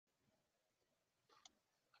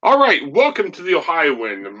All right, welcome to the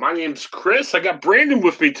Ohioan. My name's Chris. I got Brandon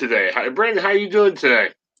with me today. Hi, Brandon. How you doing today?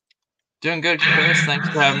 Doing good, Chris. Thanks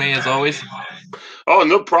for having me as always. Oh,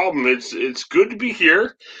 no problem. It's good to be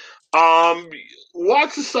here. Um,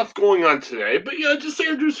 Lots of stuff going on today, but just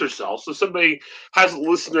introduce yourself. So somebody hasn't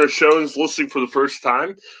listened to our show and is listening for the first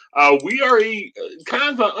time. We are a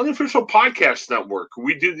kind of an unofficial podcast network.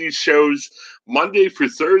 We do these shows Monday through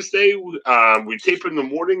Thursday. We tape in the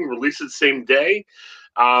morning, release it the same day.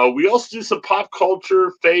 We also do some pop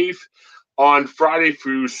culture, faith on Friday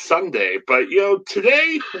through Sunday. But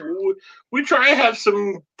today we try to have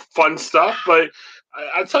some fun stuff. But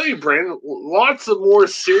I tell you, Brandon, lots of more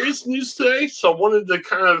serious news today. So I wanted to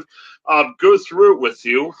kind of go through it with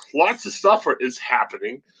you. Lots of stuff is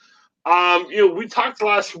happening. We talked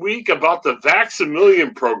last week about the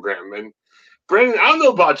Vax-a-Million program, and Brandon, I don't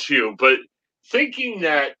know about you, but thinking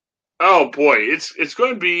that, oh boy, it's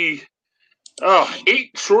going to be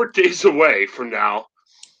 8 short days away from now.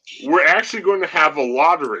 We're actually going to have a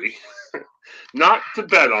lottery, not to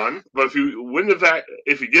bet on, but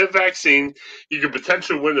if you get a vaccine, you could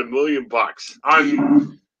potentially win $1 million.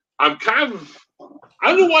 I'm kind of I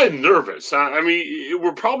don't know why I'm nervous. I mean,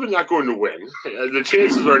 we're probably not going to win. The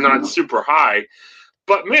chances are not super high,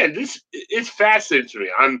 but man, this it's fascinating to me.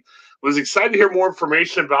 I'm was excited to hear more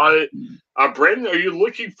information about it. Brandon, are you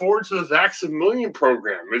looking forward to the Vax-a-Million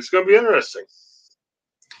program? It's going to be interesting.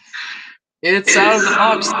 It's out of the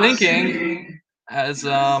box thinking as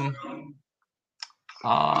um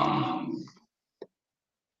uh,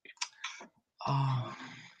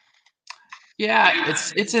 yeah,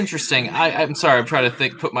 it's interesting. I'm sorry, I'm trying to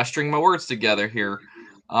put my string my words together here.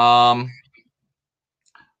 Um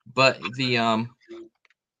but the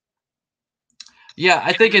Yeah,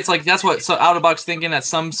 I think it's like that's what so out of box thinking that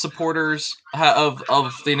some supporters of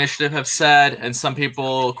the initiative have said, and some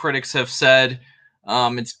critics have said,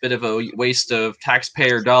 it's a bit of a waste of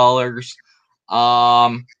taxpayer dollars.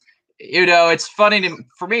 Um, it's funny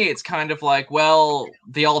for me. It's kind of like, well,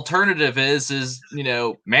 the alternative is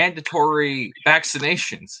mandatory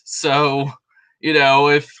vaccinations. So,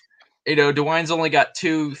 if DeWine's only got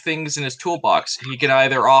two things in his toolbox. He can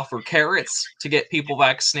either offer carrots to get people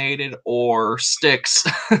vaccinated or sticks,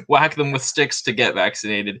 whack them with sticks to get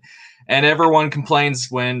vaccinated. And everyone complains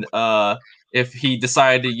when if he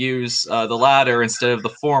decided to use the latter instead of the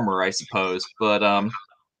former, I suppose. But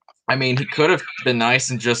I mean, he could have been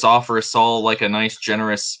nice and just offer us all like a nice,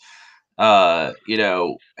 generous,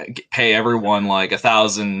 pay everyone like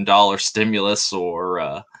 $1,000 stimulus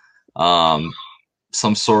or um,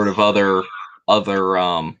 some sort of other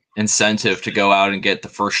incentive to go out and get the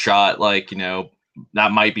first shot. Like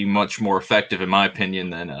that might be much more effective, in my opinion,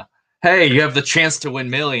 than hey, you have the chance to win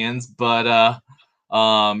millions, but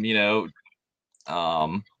um, you know,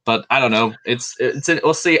 but I don't know.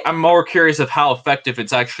 We'll see. I'm more curious of how effective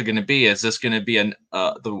it's actually going to be. Is this going to be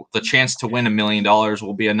the chance to win $1 million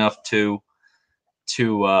will be enough to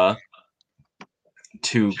uh,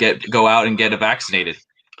 to go out and get vaccinated?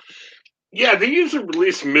 Yeah, they usually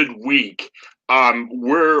release midweek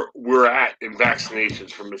where we're at in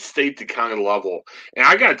vaccinations from a state to county level. And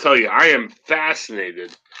I got to tell you, I am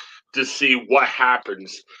fascinated to see what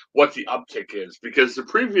happens, what the uptick is, because the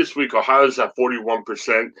previous week Ohio's at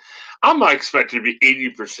 41%. I'm not expecting to be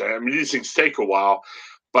 80%. I mean, these things take a while,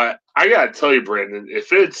 but I gotta tell you, Brandon,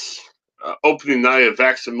 if it's opening night of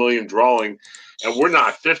Vax-a-Million drawing, and we're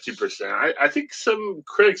not 50%, I think some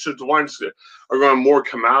critics of the ones that are going to more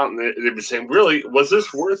come out and they've been saying, really, was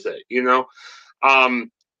this worth it?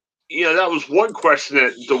 Um, that was one question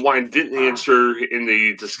that DeWine didn't answer in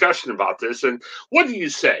the discussion about this. And what do you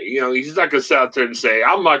say? He's not going to sit out there and say,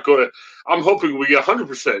 I'm not going to, I'm hoping we get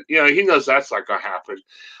 100%. He knows that's not going to happen.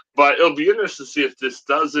 But it'll be interesting to see if this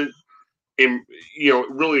doesn't,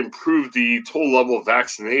 really improve the total level of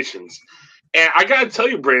vaccinations. And I got to tell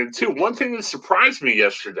you, Brandon, too, one thing that surprised me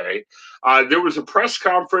yesterday, there was a press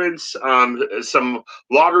conference. Some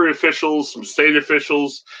lottery officials, some state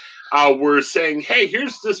officials were saying, hey,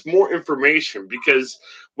 here's this more information, because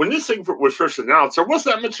when this thing was first announced, there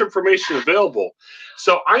wasn't that much information available.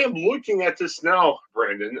 So I am looking at this now,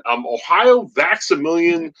 Brandon,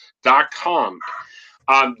 OhioVax-a-Million.com.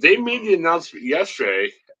 They made the announcement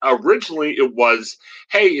yesterday. Originally, it was,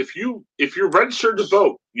 hey, if you're registered to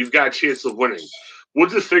vote, you've got a chance of winning. We'll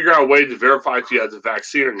just figure out a way to verify if you have the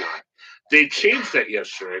vaccine or not. They changed that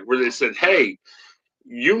yesterday, where they said, hey,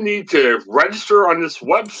 you need to register on this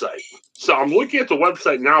website. So I'm looking at the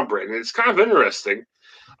website now, Brandon. It's kind of interesting.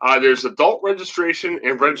 There's adult registration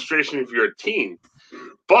and registration if you're a teen.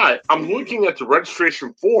 But I'm looking at the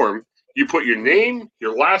registration form, You put your name,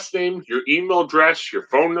 your last name, your email address, your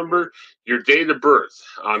phone number, your date of birth,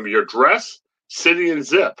 your address, city, and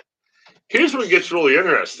zip. Here's what gets really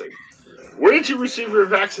interesting. Where did you receive your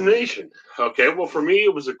vaccination? Okay, well, for me,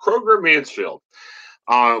 it was at Kroger, Mansfield.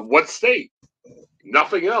 What state?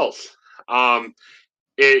 Nothing else.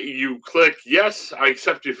 You click yes, I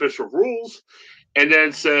accept the official rules, and then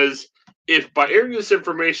it says if by entering this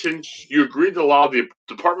information you agree to allow the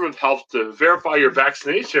Department of Health to verify your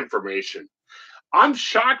vaccination information. I'm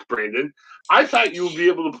shocked, Brandon. I thought you would be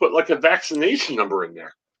able to put like a vaccination number in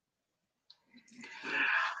there.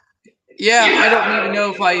 Yeah, I don't even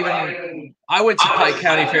know if I went to Pike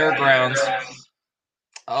County Fairgrounds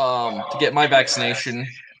to get my vaccination.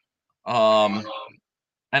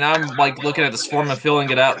 And I'm like looking at this form and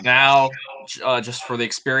filling it out now just for the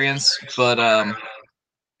experience. But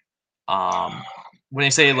when they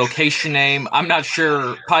say location name, I'm not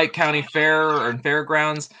sure. Pike County Fair or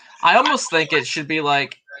Fairgrounds. I almost think it should be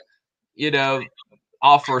like,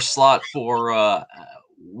 offer a slot for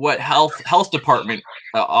what health department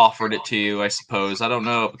offered it to you. I suppose I don't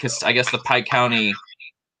know, because I guess the Pike County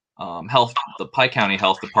Health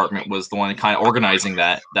Department was the one kind of organizing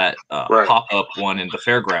that Right. pop-up one in the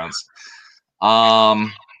fairgrounds.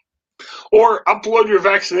 Or upload your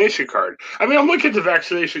vaccination card. I mean, I'm looking at the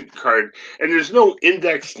vaccination card, and there's no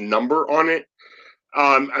index number on it.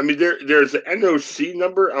 I mean, there's an NOC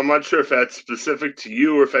number. I'm not sure if that's specific to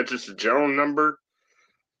you or if that's just a general number.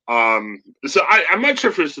 So I'm not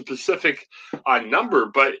sure if it's a specific number,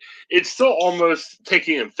 but it's still almost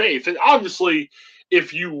taking in faith. And obviously,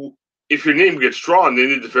 if your name gets drawn, they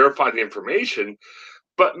need to verify the information.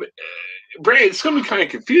 But Brandon, it's going to be kind of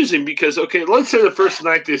confusing because, okay, let's say the first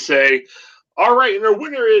night they say, all right, and our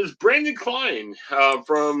winner is Brandon Klein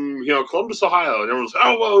from Columbus, Ohio, and everyone's,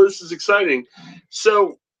 oh, whoa, this is exciting.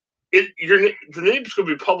 So the name's going to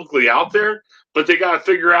be publicly out there, but they got to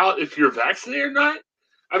figure out if you're vaccinated or not.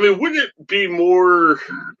 I mean, wouldn't it be more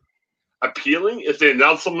appealing if they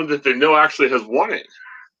announce someone that they know actually has won it?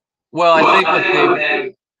 Well, I think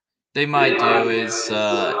what they might do is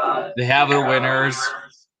they have their winners,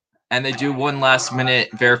 and they do one last minute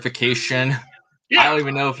verification. Yeah. I don't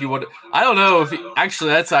even know if you would. I don't know if you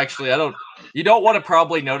don't want to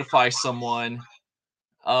probably notify someone.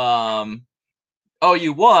 Oh,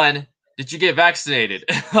 you won. Did you get vaccinated?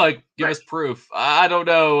 Like, give us proof. I don't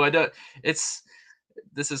know.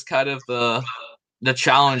 This is kind of the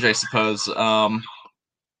challenge, I suppose.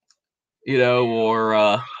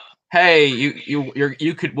 Hey,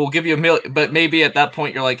 we'll give you $1 million, but maybe at that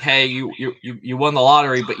point you're like, hey, you won the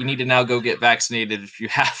lottery, but you need to now go get vaccinated if you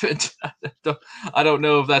haven't. I don't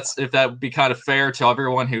know if that would be kind of fair to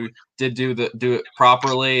everyone who did do it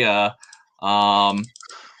properly.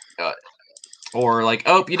 Or like,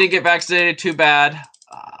 oh, you didn't get vaccinated, too bad.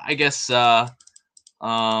 I guess if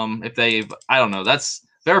I don't know, that's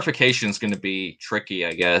verification is going to be tricky,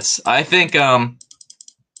 I guess. I think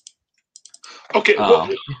okay.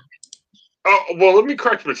 Well, let me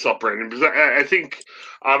correct myself, Brandon, because I think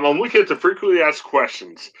I'm looking at the frequently asked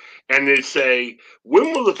questions, and they say,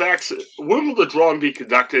 when will the drawing be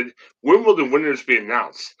conducted? When will the winners be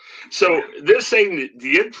announced? So they're saying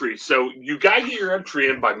the entry. So you got to get your entry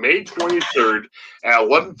in by May 23rd at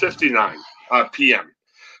 11:59 p.m.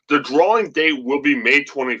 The drawing date will be May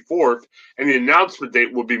 24th, and the announcement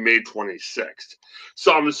date will be May 26th.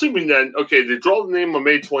 So I'm assuming then, okay, they draw the name on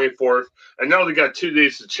May 24th, and now they got 2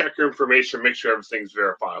 days to check your information, make sure everything's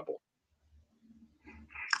verifiable.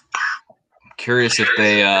 I'm curious if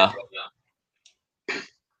they're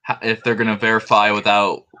going to verify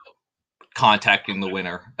without contacting the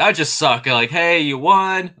winner. That would just suck. Like, hey, you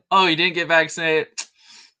won. Oh, you didn't get vaccinated.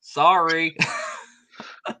 Sorry.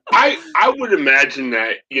 I would imagine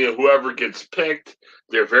that whoever gets picked,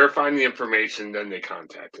 they're verifying the information, then they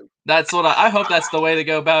contact him. That's what I hope that's the way to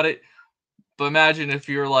go about it. But imagine if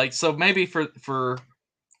you're like, so maybe for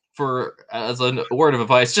as a word of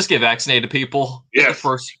advice, just get vaccinated, people. Yes. Get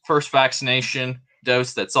the first vaccination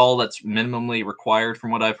dose. That's all that's minimally required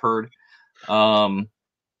from what I've heard. At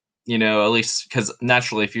least because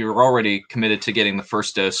naturally, if you're already committed to getting the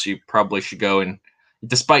first dose, you probably should go and.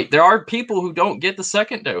 Despite there are people who don't get the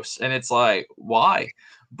second dose, and it's like, why?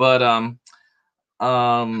 But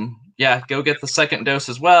yeah, go get the second dose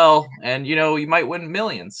as well, and you might win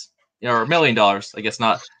millions, or $1 million. I guess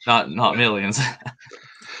not millions.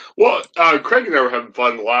 Well, Craig and I were having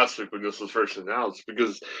fun last week when this was first announced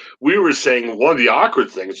because we were saying one of the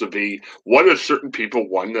awkward things would be what if certain people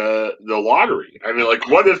won the lottery? I mean, like,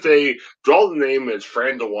 what if they draw the name as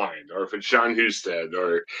Fran DeWine, or if it's John Husted,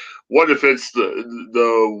 or what if it's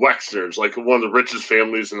the Wexners, like one of the richest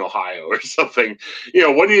families in Ohio, or something?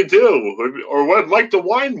 What do you do? Or what if Mike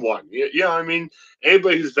DeWine won? I mean,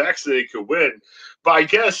 anybody who's vaccinated could win, but I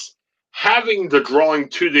guess having the drawing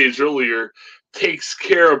 2 days earlier takes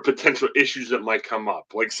care of potential issues that might come up.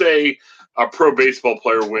 Like, say, a pro baseball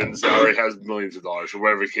player wins that already has millions of dollars, or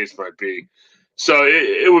whatever the case might be. So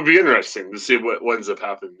it would be interesting to see what ends up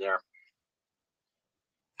happening there.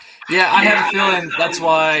 Yeah, I have a feeling that's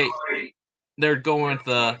why they're going with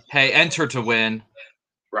the, hey, enter to win.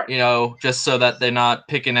 Right. Just so that they're not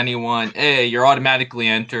picking anyone. Hey, you're automatically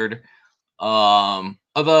entered.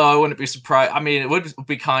 Although I wouldn't be surprised. I mean, it would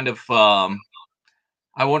be kind of.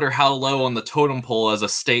 I wonder how low on the totem pole as a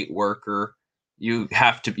state worker you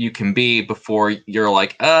can be before you're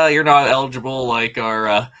like, you're not eligible. Like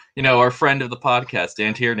our friend of the podcast,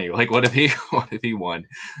 Dan Tierney. Like, what if he won?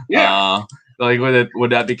 Yeah.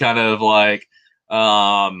 Would that be kind of like,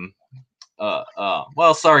 well,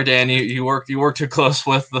 sorry, Dan, you work too close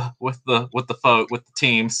with the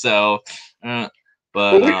team. So,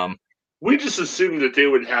 we just assumed that they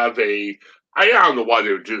would have I don't know why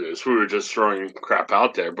they would do this. We were just throwing crap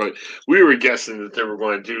out there, but we were guessing that they were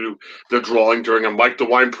going to do the drawing during a Mike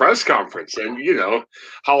DeWine press conference. And,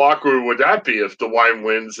 how awkward would that be if DeWine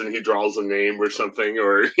wins and he draws a name or something?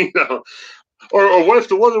 Or, or what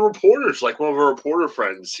if one of the reporters, like one of our reporter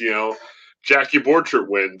friends, Jackie Borchert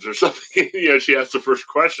wins or something? She asked the first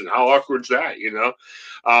question. How awkward is that,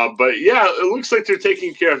 But, yeah, it looks like they're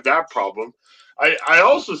taking care of that problem. I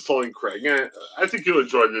also was telling Craig, and I think you'll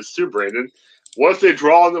enjoy this too, Brandon. What if they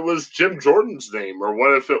draw and it was Jim Jordan's name, or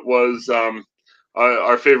what if it was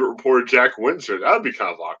our favorite reporter Jack Windsor? That would be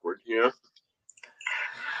kind of awkward,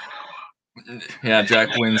 Yeah,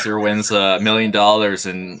 Jack Windsor wins $1 million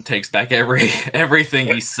and takes back everything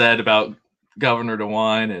he said about Governor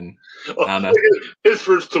DeWine, and I don't know. His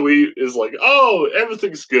first tweet is like, "Oh,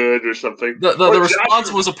 everything's good" or something. The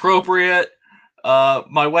response was appropriate.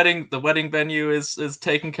 The wedding venue is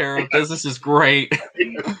taken care of. Business is great.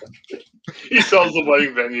 He sells the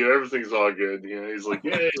wedding venue. Everything's all good. He's like,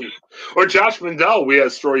 yay. Or Josh Mandel. We had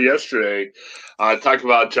a story yesterday talking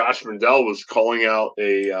about Josh Mandel was calling out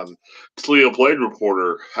a Toledo Blade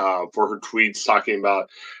reporter for her tweets talking about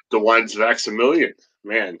DeWine's Vax-a-Million.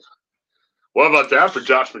 Man, what about that for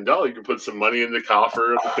Josh Mandel? You can put some money in the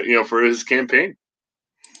coffer, for his campaign.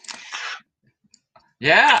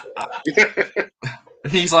 Yeah.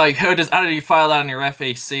 He's like, how did you file that on your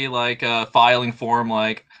FAC filing form?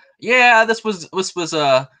 Like, yeah, this is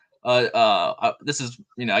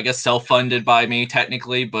I guess self-funded by me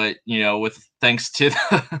technically, but with thanks to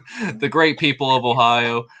the great people of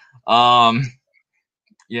Ohio.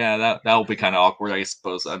 Yeah, that will be kind of awkward, I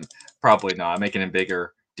suppose. I'm probably not making a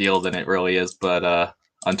bigger deal than it really is, but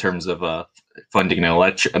in terms of funding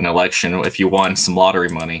an election, if you won some lottery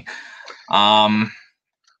money.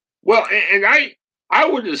 Well, and I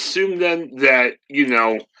would assume then that,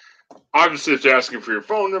 obviously if they're asking for your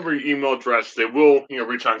phone number, your email address, they will,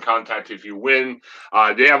 reach out and contact you if you win.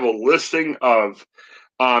 They have a listing of,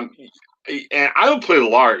 and I don't play the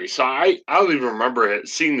lottery, so I don't even remember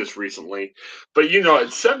seeing this recently. But, at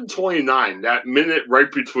 7:29, that minute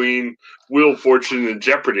right between Wheel of Fortune and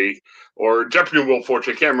Jeopardy, or Jeopardy and Wheel of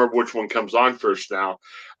Fortune, I can't remember which one comes on first now.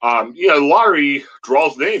 The lottery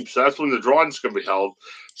draws names, so that's when the drawing's going to be held.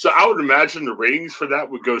 So I would imagine the ratings for that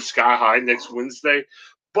would go sky high next Wednesday,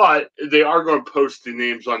 but they are going to post the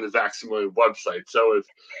names on the Vax-a-Million website. So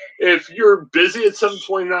if you're busy at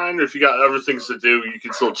 7:29, or if you got other things to do, you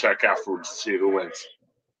can still check afterwards to see who wins.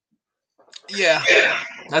 Yeah,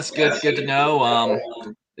 that's good. Good to know.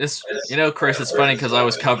 Chris, it's funny because I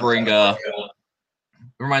was covering. It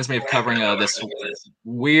reminds me of covering this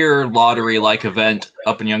weird lottery-like event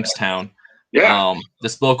up in Youngstown. Yeah.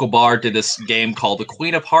 This local bar did this game called the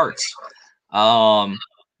Queen of Hearts. And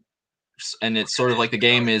it's sort of like the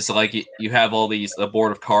game is like you have all a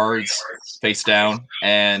board of cards face down,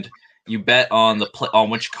 and you bet on on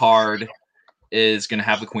which card is going to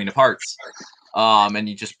have the Queen of Hearts. And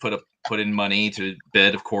you just put in money to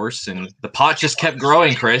bid, of course, and the pot just kept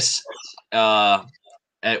growing, Chris. And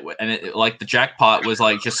the jackpot was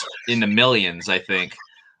like just in the millions, I think.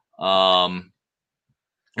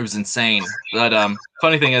 It was insane. But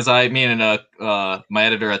funny thing is, me and my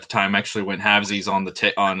editor at the time actually went halvesies on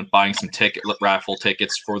buying some raffle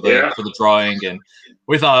tickets for the drawing, and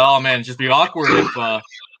we thought, oh man, it'd just be awkward if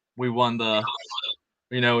we won the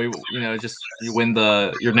just you win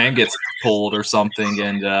your name gets pulled or something,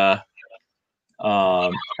 and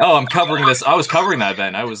I'm covering this. I was covering that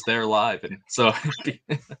event. I was there live, and so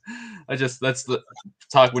that's the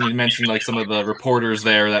talk when you mentioned like some of the reporters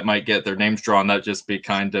there that might get their names drawn. That just be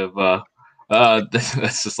kind of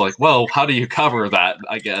that's just like, well, how do you cover that?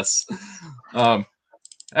 I guess.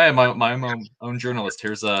 Hey, my own journalist.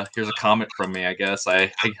 Here's a comment from me. I guess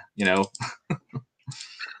I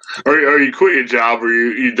Or you quit your job, or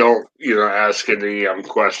you don't ask any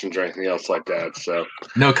questions or anything else like that. So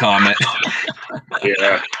no comment.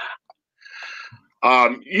 yeah.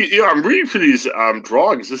 I'm reading for these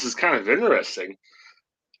drawings. This is kind of interesting.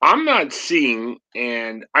 I'm not seeing,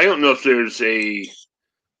 and I don't know if there's a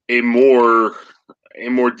more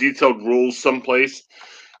detailed rules someplace.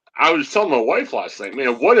 I was telling my wife last night,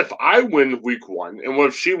 man, what if I win week 1, and what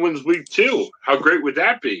if she wins week 2? How great would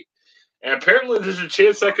that be? And apparently, there's a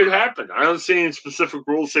chance that could happen. I don't see any specific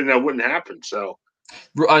rules saying that wouldn't happen. So,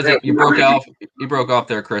 I think you broke off. You broke off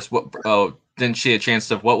there, Chris. What? Oh, didn't she a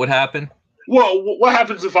chance of what would happen? well, what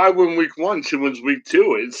happens if I win week 1, she wins week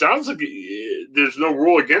 2? It sounds like there's no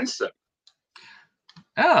rule against it.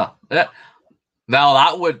 Oh,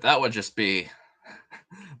 now that would just be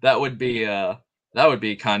that would be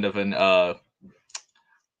kind of an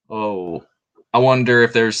I wonder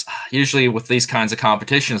if there's usually with these kinds of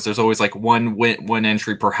competitions, there's always like one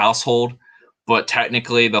entry per household, but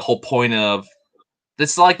technically the whole point of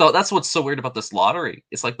it's like that's what's so weird about this lottery.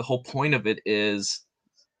 It's like the whole point of it is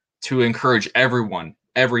to encourage everyone,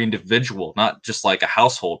 every individual, not just like a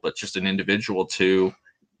household, but just an individual to,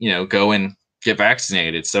 go and get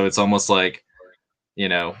vaccinated. So it's almost like,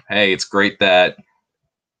 hey, it's great that,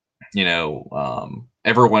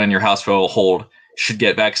 everyone in your household should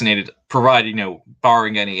get vaccinated, provided,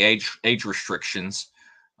 barring any age restrictions,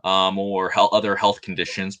 or other health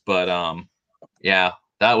conditions. But yeah,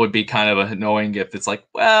 that would be kind of annoying if it's like,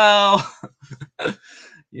 well,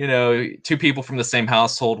 two people from the same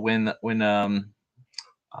household win the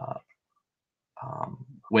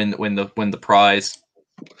prize.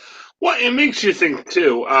 Well, it makes you think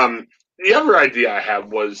too. The other idea I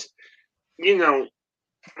had was,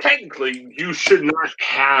 technically, you should not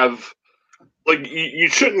have you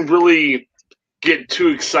shouldn't really get too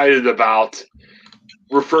excited about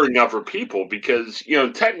referring other people because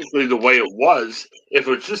technically the way it was, if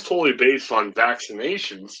it's just totally based on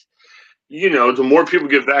vaccinations, the more people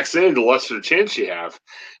get vaccinated, the less of a chance you have.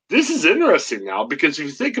 This is interesting now because if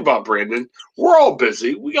you think about Brandon, we're all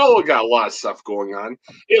busy. We all got a lot of stuff going on.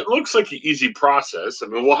 It looks like an easy process. I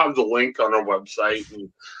mean, we'll have the link on our website, and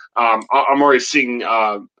I'm already seeing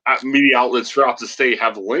media outlets throughout the state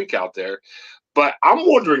have a link out there. But I'm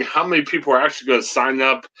wondering how many people are actually going to sign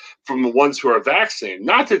up from the ones who are vaccinated.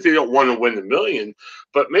 Not that they don't want to win the million,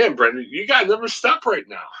 but man, Brendan, you got another step right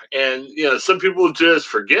now. And, some people just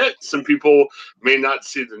forget. Some people may not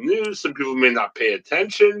see the news. Some people may not pay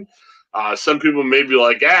attention. Some people may be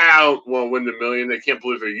like, I don't want to win the million. They can't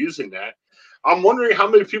believe they're using that. I'm wondering how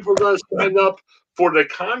many people are going to sign up for the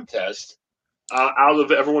contest out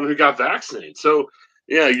of everyone who got vaccinated. So,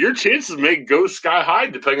 yeah, your chances may go sky high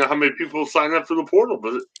depending on how many people sign up for the portal.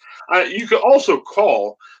 But you could also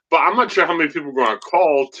call, but I'm not sure how many people are going to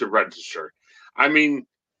call to register. I mean,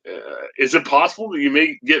 is it possible that you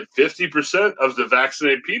may get 50% of the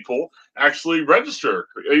vaccinated people actually register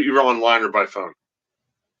either online or by phone?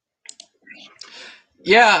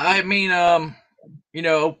 Yeah, I mean,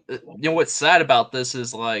 what's sad about this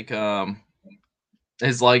is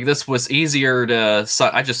this was easier to.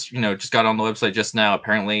 I just got on the website just now.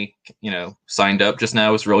 Apparently, signed up just now.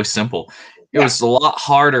 It was really simple. It was a lot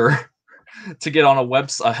harder to get on a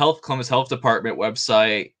Columbus Health Department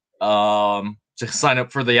website to sign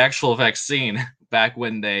up for the actual vaccine back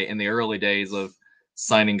when in the early days of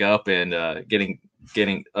signing up and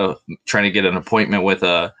trying to get an appointment with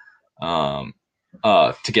to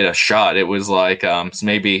get a shot. It was like so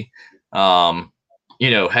maybe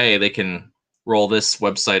hey, they can roll this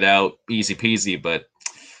website out easy peasy, but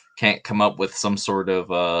can't come up with some sort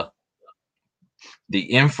of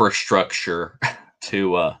the infrastructure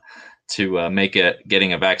to make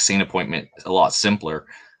getting a vaccine appointment a lot simpler.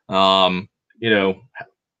 Had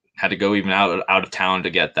to go even out of town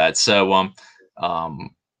to get that. So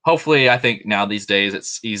hopefully, I think now these days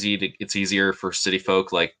it's easier for city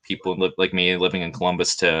folk like people like me living in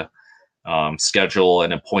Columbus to schedule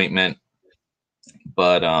an appointment.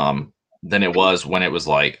 But than it was when it was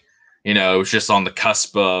like, it was just on the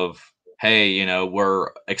cusp of, hey,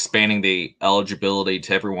 we're expanding the eligibility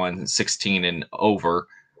to everyone 16 and over.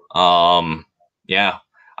 Yeah,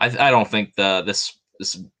 I don't think this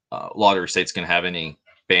lottery state's gonna have any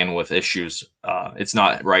bandwidth issues. It's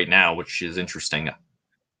not right now, which is interesting.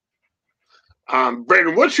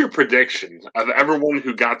 Brandon, what's your prediction of everyone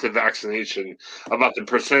who got the vaccination about the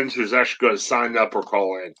percentage who's actually going to sign up or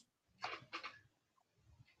call in?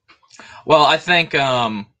 Well, I think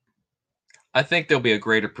there'll be a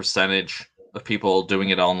greater percentage of people doing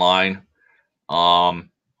it online.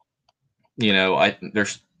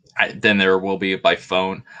 Then there will be by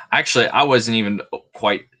phone. Actually, I wasn't even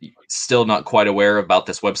still not quite aware about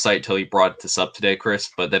this website till you brought this up today, Chris.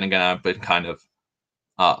 But then again, I've been kind of,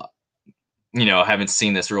 haven't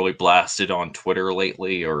seen this really blasted on Twitter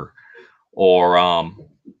lately, or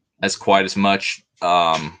as quite as much.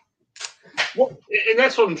 Well, and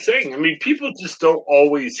that's what I'm saying. I mean, people just don't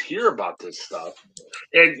always hear about this stuff.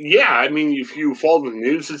 And yeah, I mean, if you follow the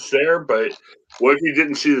news, it's there. But what if you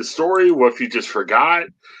didn't see the story? What if you just forgot?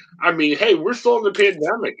 I mean, hey, we're still in the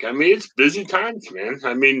pandemic. I mean, it's busy times, man.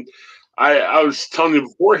 I mean, I was telling you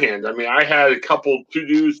beforehand. I mean, I had a couple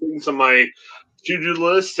to-do things on my to-do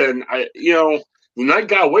list, and the night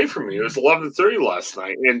got away from me. It was 11:30 last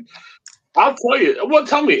night, and I'll tell you. Well,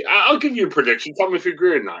 tell me. I'll give you a prediction. Tell me if you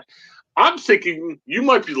agree or not. I'm thinking you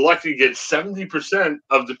might be lucky to get 70%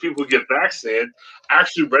 of the people who get vaccinated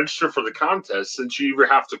actually register for the contest, since you either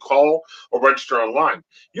have to call or register online.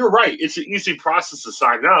 You're right. It's an easy process to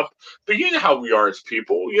sign up, but you know how we are as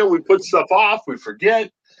people. We put stuff off, we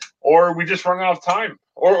forget, or we just run out of time,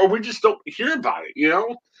 or we just don't hear about it,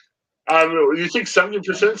 you think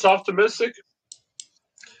 70% is optimistic?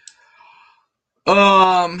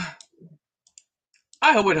 I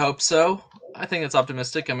would hope so. I think it's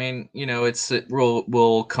optimistic. I mean, it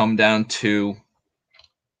will come down to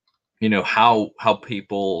how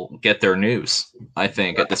people get their news. I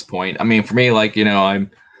think at this point. I mean, for me, like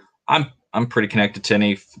I'm pretty connected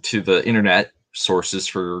to the internet sources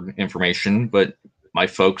for information, but my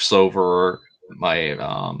folks over my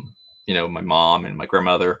my mom and my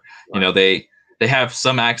grandmother, they have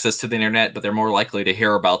some access to the internet, but they're more likely to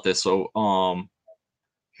hear about this. So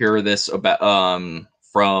hear this about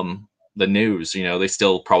from the news. They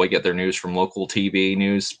still probably get their news from local TV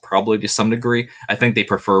news, probably to some degree. I think they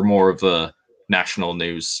prefer more of the national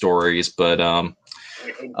news stories, but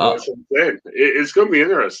That's what I'm saying. It's going to be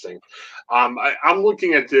interesting. I'm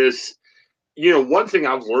looking at this. One thing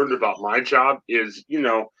I've learned about my job is,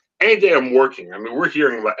 any day I'm working, I mean, we're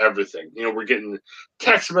hearing about everything. We're getting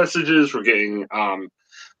text messages, we're getting,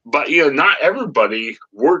 but not everybody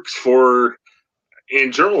works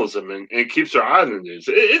in journalism and keeps their eye on the news.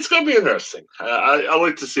 It's going to be interesting. I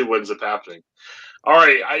like to see what ends up happening. All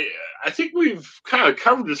right, I think we've kind of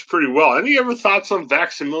covered this pretty well. Any other thoughts on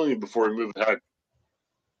Vax-a-Million before we move ahead?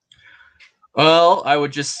 Well, I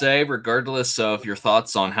would just say, regardless of your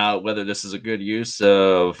thoughts on whether this is a good use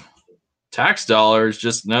of tax dollars,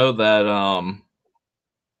 just know that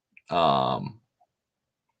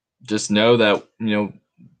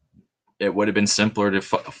it would have been simpler to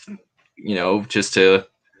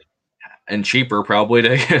and cheaper probably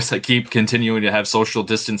to just keep continuing to have social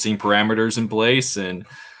distancing parameters in place. And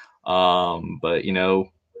but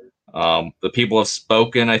the people have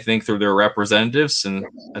spoken, I think, through their representatives, and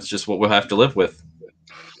that's just what we'll have to live with.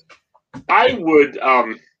 I would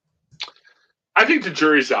I think the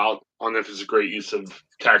jury's out on if it's a great use of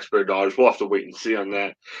taxpayer dollars. We'll have to wait and see on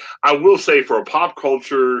that. I will say, for a pop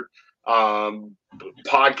culture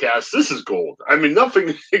podcast, this is gold. I mean,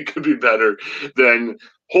 nothing could be better than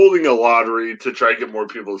holding a lottery to try to get more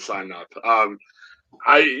people to sign up. I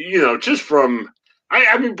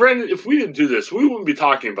mean, Brandon, if we didn't do this, we wouldn't be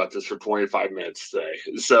talking about this for 25 minutes today.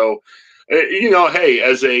 So, hey,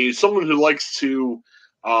 as someone who likes to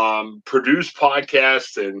produce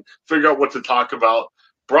podcasts and figure out what to talk about,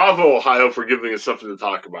 bravo, Ohio, for giving us something to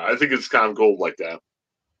talk about. I think it's kind of gold like that.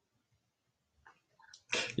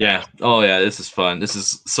 Yeah. Oh, yeah. This is fun. This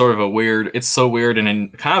is sort of it's so weird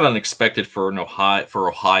and kind of unexpected for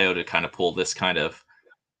Ohio to kind of pull this kind of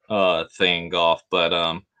thing off. But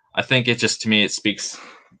I think to me, it speaks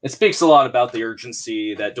a lot about the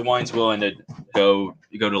urgency that DeWine's willing to go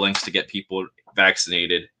to lengths to get people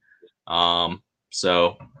vaccinated.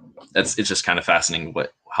 So it's just kind of fascinating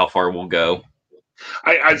how far we'll go.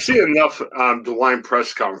 I've seen enough DeWine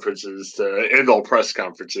press conferences to end all press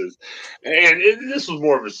conferences, and this was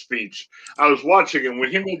more of a speech. I was watching, and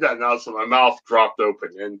when he made that announcement, my mouth dropped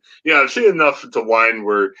open. And I've seen enough DeWine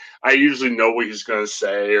where I usually know what he's going to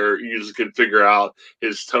say, or usually can figure out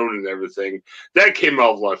his tone and everything. That came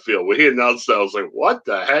out of left field when he announced that. I was like, "What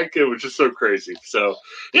the heck?" It was just so crazy. So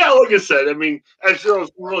yeah, like I said, I mean, as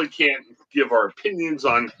journalists, we really can't give our opinions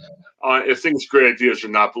on if things are great ideas or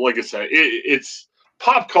not. But like I said, it's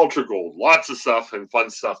pop culture gold, lots of stuff and fun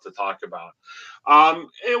stuff to talk about.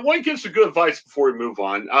 And one gives some good advice before we move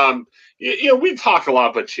on. We talk a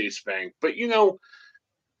lot about Chase Bank, but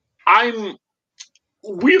I'm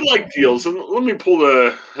we like deals, and let me pull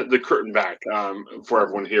the curtain back for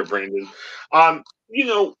everyone here, Brandon.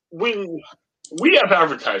 When we have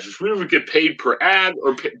advertisers, we either get paid per ad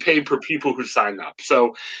or paid per people who sign up.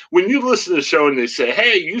 So when you listen to the show and they say,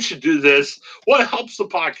 "Hey, you should do this," well, it helps the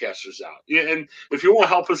podcasters out. And if you want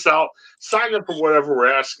to help us out, sign up for whatever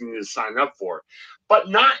we're asking you to sign up for. But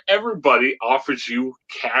not everybody offers you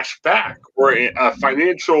cash back or a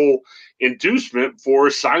financial inducement for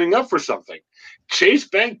signing up for something. Chase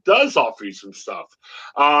Bank does offer you some stuff.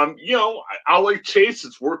 I like Chase.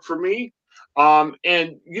 It's worked for me.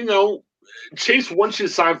 And Chase wants you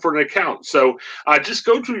to sign for an account. So just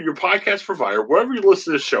go to your podcast provider, wherever you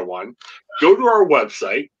listen to the show on, go to our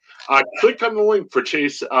website, click on the link for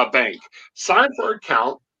Chase Bank, sign for an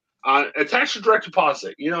account, attach a direct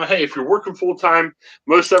deposit. Hey, if you're working full time,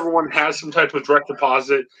 most everyone has some type of direct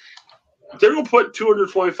deposit. They're going to put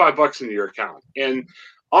 $225 into your account. And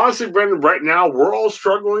honestly, Brendan, right now we're all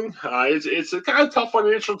struggling. It's a kind of tough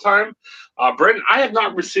financial time. Brendan, I have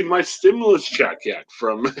not received my stimulus check yet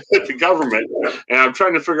from the government, and I'm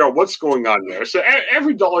trying to figure out what's going on there. So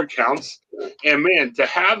every dollar counts. And man, to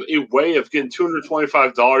have a way of getting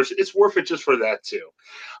 $225, it's worth it just for that too.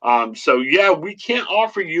 So yeah, we can't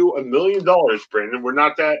offer you $1 million, Brandon. We're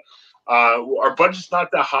not that. Our budget's not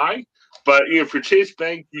that high. But for Chase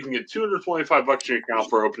Bank, you can get $225 in your account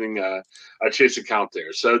for opening a Chase account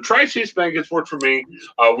there. So try Chase Bank. It's worked for me.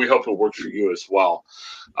 We hope it works for you as well.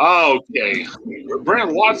 Okay.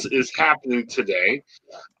 Brandon, lots is happening today.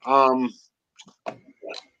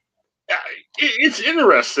 It's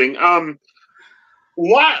interesting. A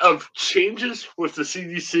lot of changes with the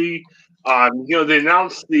CDC. They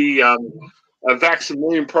announced the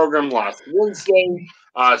Vax-a-Million program last Wednesday.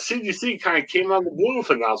 CDC kind of came out of the blue with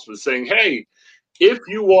an announcement saying, hey, if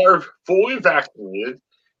you are fully vaccinated,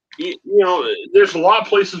 there's a lot of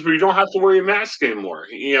places where you don't have to wear a mask anymore.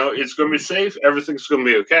 It's going to be safe. Everything's going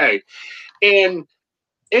to be okay. And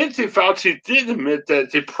Anthony Fauci did admit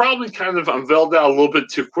that they probably kind of unveiled that a little bit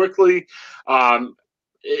too quickly.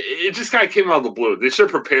 It just kind of came out of the blue. They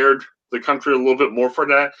should have prepared the country a little bit more for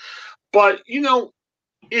that. But,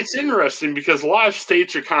 it's interesting because a lot of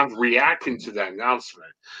states are kind of reacting to that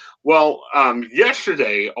announcement. Well,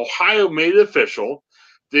 yesterday, Ohio made it official.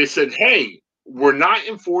 They said, hey, we're not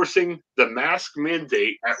enforcing the mask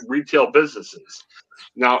mandate at retail businesses.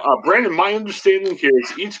 Now, Brandon, my understanding here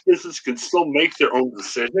is each business can still make their own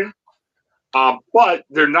decision, but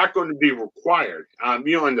they're not going to be required. In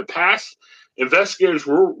the past, investigators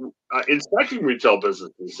were inspecting retail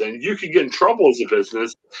businesses, and you could get in trouble as a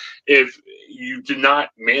business if you did not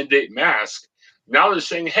mandate masks. Now they're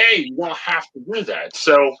saying, hey, you don't have to do that.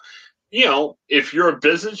 So, if you're a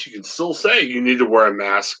business, you can still say you need to wear a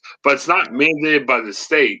mask, but it's not mandated by the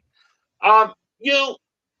state. I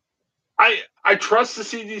trust the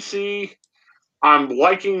CDC. I'm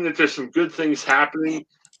liking that there's some good things happening,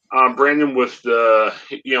 Brandon, with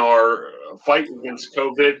our fight against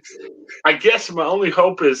COVID. I guess my only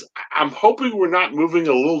hope is I'm hoping we're not moving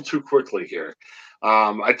a little too quickly here.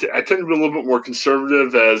 I tend to be a little bit more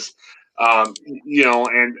conservative as,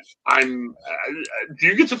 and I'm. Do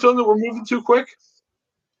you get the feeling that we're moving too quick?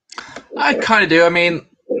 I kind of do. I mean,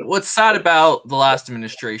 what's sad about the last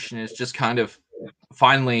administration is just kind of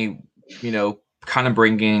finally, kind of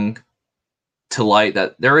bringing to light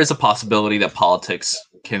that there is a possibility that politics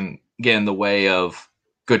can get in the way of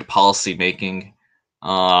good policy making.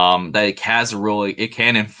 That it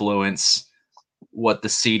can influence what the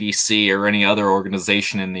CDC or any other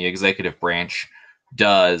organization in the executive branch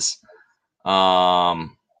does. And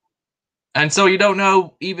so you don't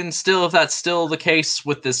know even still if that's still the case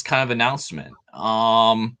with this kind of announcement.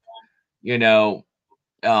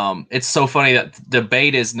 It's so funny that the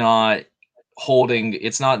debate is not holding.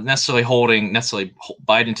 It's not necessarily holding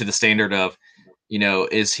Biden to the standard of,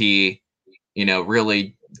 is he,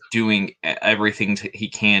 really doing everything he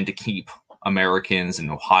can to keep Americans and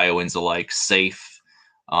Ohioans alike safe,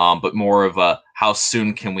 but more of a how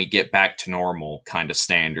soon can we get back to normal kind of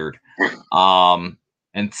standard.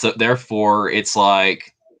 And so therefore it's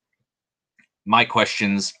like my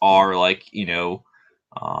questions are like,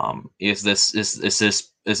 is this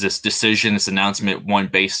decision, this announcement, one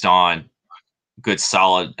based on good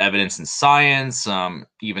solid evidence and science,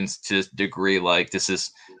 even to a degree like is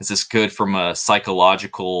this good from a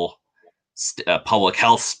psychological public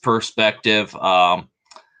health perspective? I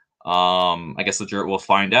guess the jury will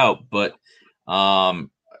find out, but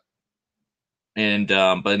And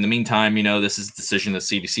but in the meantime, this is the decision the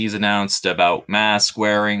CDC's announced about mask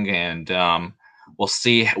wearing, and we'll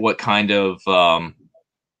see what kind of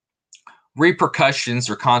repercussions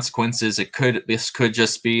or consequences this could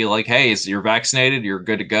just be like, hey, you're vaccinated, you're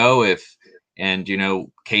good to go. If and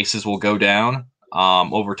cases will go down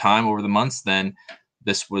over time, over the months, then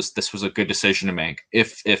this was a good decision to make.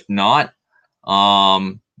 If not,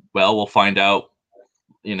 well, we'll find out.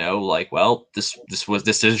 This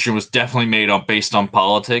decision was definitely made based on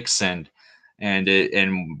politics, and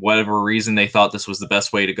whatever reason they thought this was the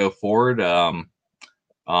best way to go forward. That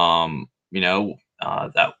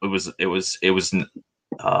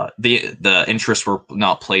the interests were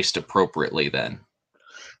not placed appropriately then.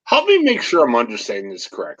 Help me make sure I'm understanding this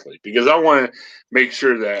correctly, because I want to make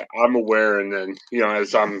sure that I'm aware, and then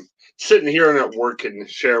as I'm sitting here and at work and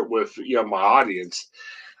share it with my audience.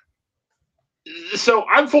 So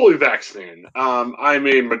I'm fully vaccinated. I'm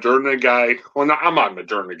a Moderna guy. Well, I'm not a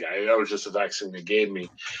Moderna guy. That was just a vaccine they gave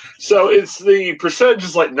me. So it's the percentage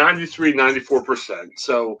is like 93, 94%.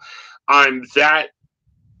 So I'm that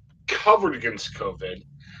covered against COVID.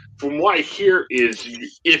 From what I hear is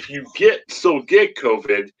if you still get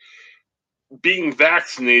COVID, being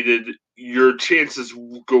vaccinated, your chances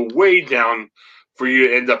go way down for you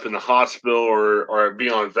to end up in the hospital or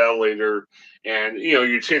be on a ventilator, and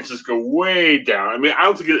your chances go way down. I mean, I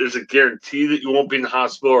don't think there's a guarantee that you won't be in the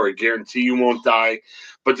hospital or a guarantee you won't die,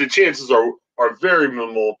 but the chances are very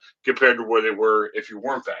minimal compared to where they were if you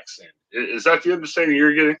weren't vaccinated. Is that the understanding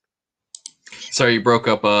you're getting? Sorry, you broke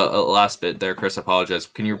up a last bit there, Chris. I apologize.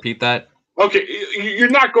 Can you repeat that? Okay,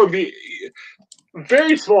 you're not going to be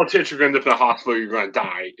very small chance you're going to end up in the hospital. You're going to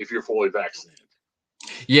die if you're fully vaccinated.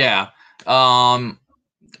 Yeah.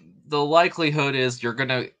 The likelihood is you're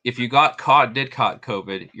gonna, if you caught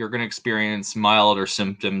COVID, you're gonna experience milder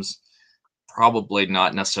symptoms. Probably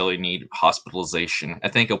not necessarily need hospitalization. I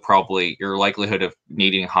think your likelihood of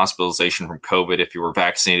needing hospitalization from COVID if you were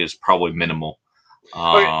vaccinated is probably minimal.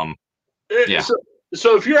 Okay. Yeah.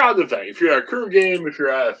 So if you're out of the event, if you're at a crew game, if you're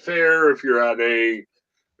at a fair, if you're at a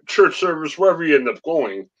church service, wherever you end up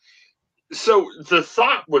going, so the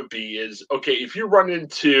thought would be is, okay, if you run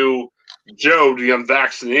into Joe, the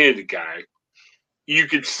unvaccinated guy, you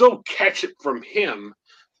could still catch it from him.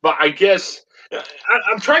 But I guess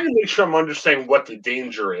I'm trying to make sure I'm understanding what the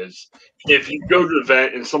danger is if you go to the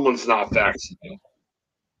event and someone's not vaccinated.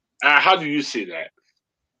 How do you see that?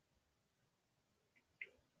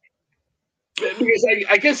 Because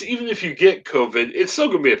I guess even if you get COVID, it's still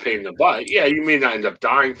going to be a pain in the butt. Yeah, you may not end up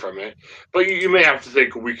dying from it, but you may have to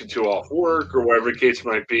take a week or two off work or whatever the case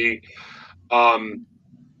might be.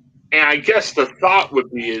 And I guess the thought would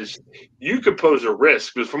be is you could pose a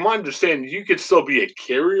risk, because from my understanding, you could still be a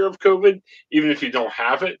carrier of COVID even if you don't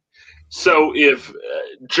have it. So if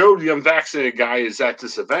Joe, the unvaccinated guy, is at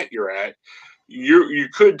this event you're at, you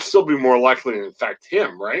could still be more likely to infect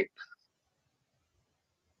him, right?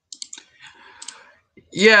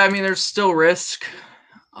 Yeah, I mean, there's still risk.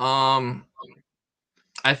 I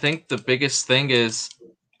think the biggest thing is,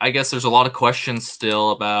 I guess there's a lot of questions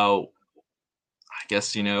still about, I guess,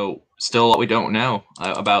 still what we don't know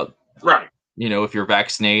about, right. If you're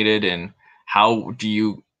vaccinated, and how do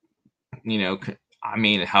you, I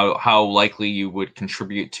mean, how likely you would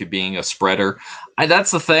contribute to being a spreader.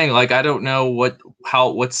 That's the thing. Like, I don't know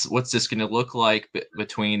what's this going to look like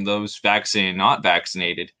between those vaccinated and not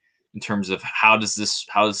vaccinated, in terms of how is this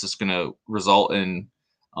going to result in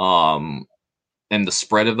the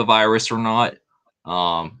spread of the virus or not.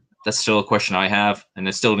 That's still a question I have, and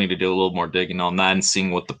I still need to do a little more digging on that and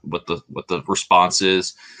seeing what the response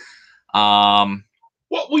is. Well,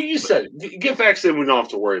 you said get vaccinated. We don't have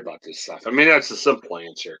to worry about this stuff. I mean, that's a simple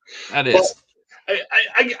answer. That is.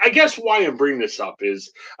 I guess why I'm bringing this up is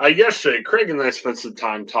yesterday, Craig and I spent some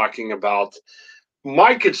time talking about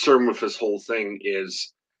my concern with this whole thing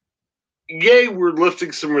is, yay, we're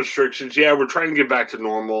lifting some restrictions. Yeah, we're trying to get back to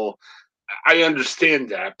normal. I understand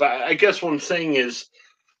that. But I guess what I'm saying is,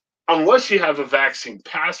 unless you have a vaccine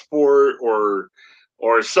passport or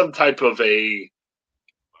some type of a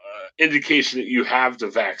indication that you have the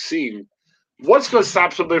vaccine, what's going to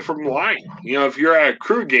stop somebody from lying? If you're at a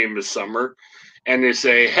crew game this summer and they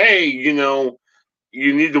say, hey, you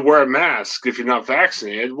need to wear a mask if you're not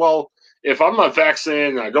vaccinated. Well, if I'm not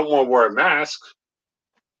vaccinated and I don't want to wear a mask,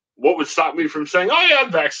 what would stop me from saying, oh, yeah,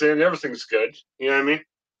 I'm vaccinated, everything's good? You know what I mean?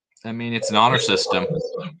 I mean, it's an honor system.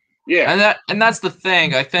 Yeah. And that's the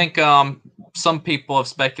thing. I think some people have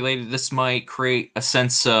speculated this might create a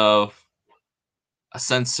sense of I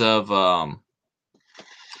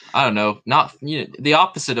don't know, not the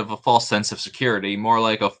opposite of a false sense of security, more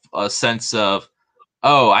like a sense of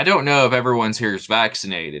oh, I don't know if everyone's here is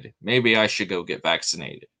vaccinated. Maybe I should go get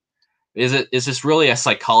vaccinated. Is this really a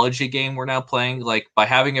psychology game we're now playing? Like by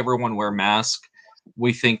having everyone wear masks,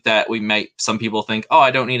 we think that we might. Some people think, oh,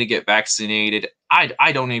 I don't need to get vaccinated.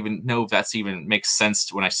 I don't even know if that's even makes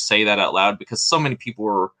sense when I say that out loud because so many people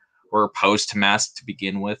were opposed to masks to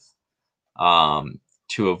begin with,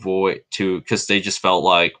 to avoid to because they just felt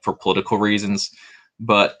like for political reasons.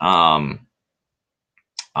 But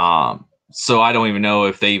so I don't even know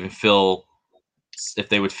if they even feel if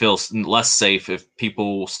they would feel less safe if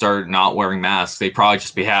people started not wearing masks. They'd probably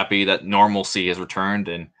just be happy that normalcy has returned.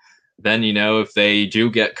 And then, if they do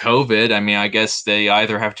get COVID, I mean, I guess they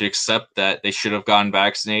either have to accept that they should have gotten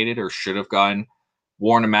vaccinated or should have gotten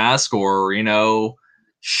worn a mask or, or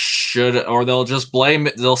they'll just blame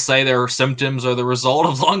it. They'll say their symptoms are the result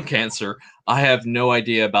of lung cancer. I have no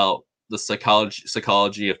idea about the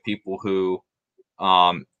psychology of people who,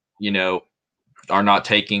 you know, are not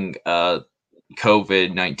taking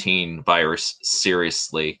COVID-19 virus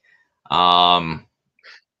seriously. Um,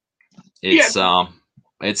 Yeah,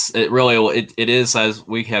 it is as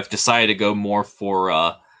we have decided to go more for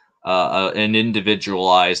an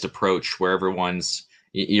individualized approach where everyone's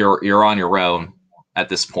you're on your own at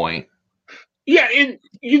this point. yeah, and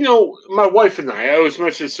my wife and I was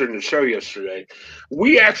mentioning this during the show yesterday.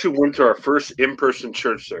 We actually went to our first in-person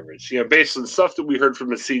church service. Based on stuff that we heard from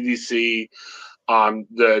the CDC.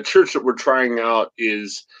 The church that we're trying out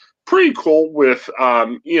is pretty cool with,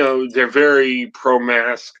 they're very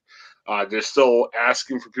pro-mask. They're still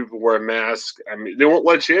asking for people to wear a mask. I mean, they won't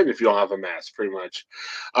let you in if you don't have a mask, pretty much.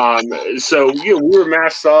 So, we were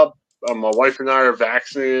masked up. My wife and I are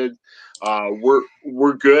vaccinated.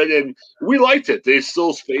 We're good, and we liked it. They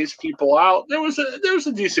still spaced people out. There was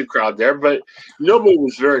a decent crowd there, but nobody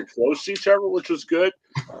was very close to each other, which was good.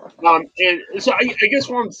 And so I guess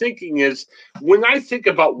what I'm thinking is when I think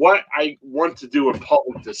about what I want to do in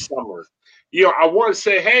public this summer, I want to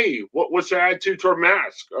say, hey, what's their attitude toward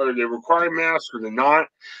masks? Are they requiring masks or they're not?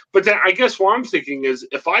 But then I guess what I'm thinking is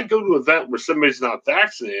if I go to an event where somebody's not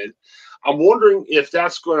vaccinated, I'm wondering if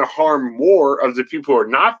that's going to harm more of the people who are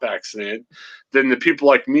not vaccinated than the people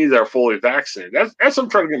like me that are fully vaccinated. That's what I'm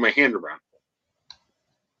trying to get my hand around.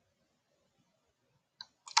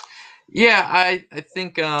 Yeah, I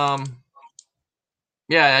think yeah,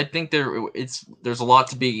 I think there's a lot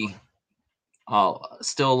to be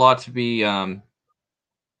still a lot to be a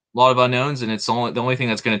lot of unknowns, and it's only the only thing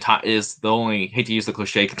that's going to is the only hate to use the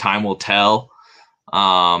cliche time will tell.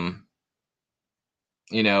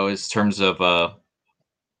 Is terms of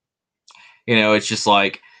it's just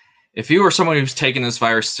like if you are someone who's taking this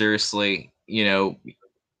virus seriously, you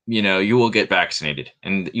will get vaccinated,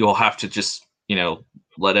 and you'll have to just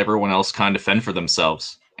let everyone else kind of fend for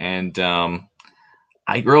themselves. And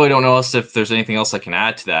I really don't know if there's anything else I can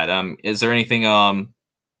add to that. Is there anything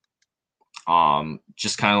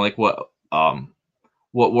just kind of like what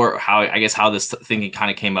were how this thinking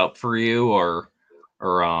kind of came up for you, or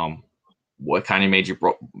what kind of made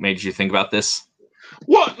you think about this?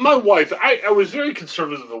 Well, my wife, I was very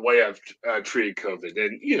conservative the way I've treated COVID,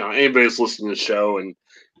 and anybody's listening to the show, and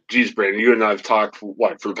geez, Brandon, you and I have talked for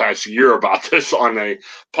the past year about this on a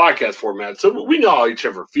podcast format, so we know how each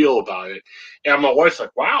other feel about it. And my wife's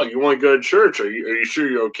like, "Wow, you want to go to church? Are you sure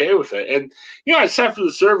you're okay with it?" And I sat for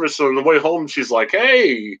the service, and on the way home, she's like,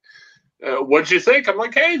 "Hey, what'd you think?" I'm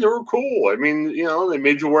like, "Hey, they were cool. I mean, they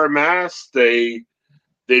made you wear a mask. They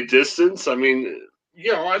distance. I mean,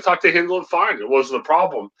 I thought they handled it fine. It wasn't a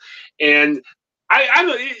problem." And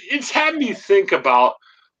it's had me think about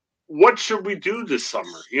what should we do this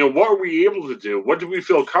summer? What are we able to do? What do we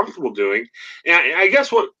feel comfortable doing? And I guess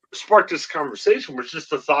what sparked this conversation was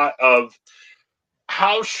just the thought of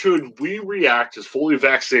how should we react as fully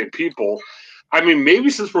vaccinated people? I mean, maybe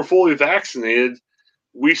since we're fully vaccinated,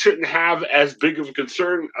 we shouldn't have as big of a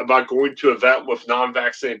concern about going to an event with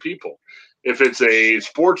non-vaccinated people. If it's a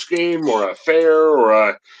sports game or a fair or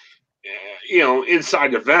a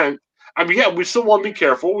inside event, I mean, yeah, we still want to be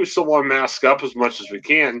careful. We still want to mask up as much as we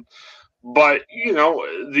can, but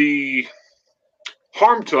the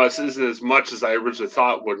harm to us isn't as much as I originally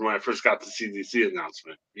thought would when I first got the CDC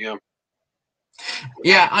announcement.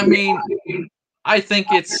 Yeah, I mean, I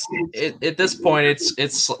think at this point it's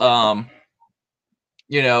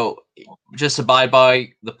just abide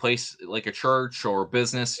by the place like a church or a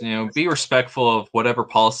business, be respectful of whatever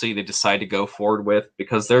policy they decide to go forward with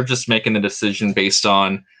because they're just making the decision based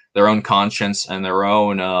on their own conscience and their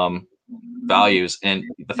own values. And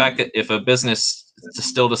the fact that if a business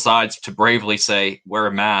still decides to bravely say wear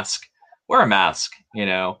a mask, that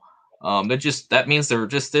means they're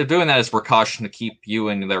doing that as precaution to keep you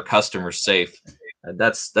and their customers safe.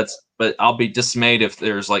 That's but I'll be dismayed if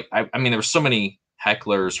there's like I mean there's so many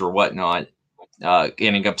hecklers or whatnot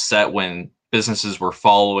getting upset when businesses were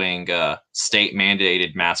following state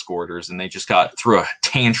mandated mask orders and they just got through a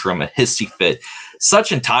tantrum, a hissy fit. Such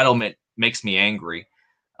entitlement makes me angry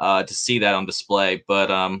to see that on display. But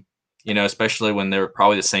you know, especially when they're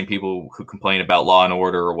probably the same people who complain about law and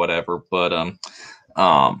order or whatever.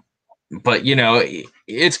 Um, but you know,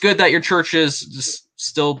 it's good that your church is just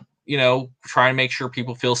still, you know, trying to make sure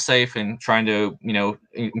people feel safe and trying to, you know,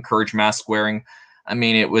 encourage mask wearing. I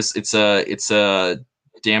mean, it's a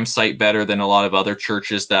damn sight better than a lot of other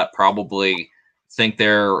churches that probably think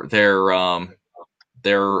they're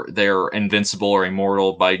invincible or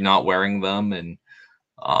immortal by not wearing them. And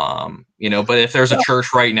you know, but if there's a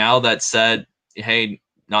church right now that said, hey,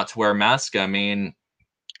 not to wear a mask, I mean,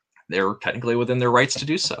 they're technically within their rights to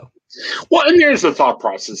do so. Well, and there's the thought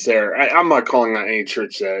process there. I'm not calling out any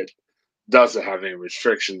church that doesn't have any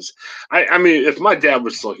restrictions. I mean, if my dad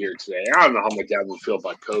was still here today, I don't know how my dad would feel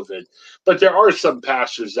about COVID, but there are some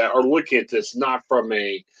pastors that are looking at this not from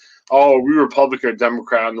a, oh, we Republican or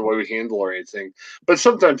Democrat in the way we handle or anything, but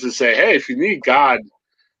sometimes to say, hey, if you need God,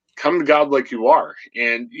 come to God like you are.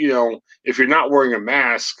 And, you know, if you're not wearing a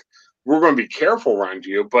mask, we're going to be careful around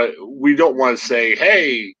you, but we don't want to say,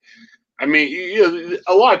 hey, I mean, you know,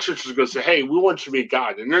 a lot of churches go say, "Hey, we want you to meet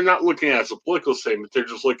God," and they're not looking at it as a political statement. They're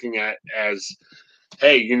just looking at it as,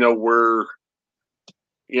 "Hey, you know,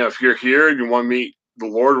 if you're here and you want to meet the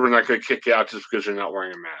Lord, we're not going to kick you out just because you're not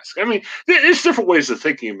wearing a mask." I mean, there's different ways of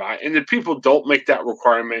thinking about it, and if people don't make that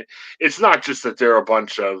requirement, it's not just that they're a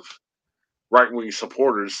bunch of right-wing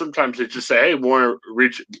supporters. Sometimes they just say, "Hey, we want to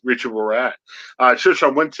reach where we're at." Church I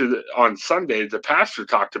went to on Sunday, the pastor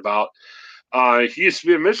talked about. He used to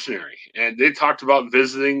be a missionary, and they talked about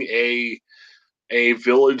visiting a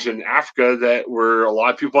village in Africa that where a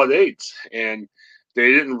lot of people had AIDS, and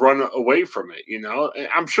they didn't run away from it. You know, and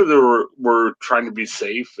I'm sure they were trying to be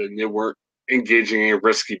safe, and they weren't engaging in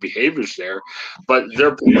risky behaviors there, but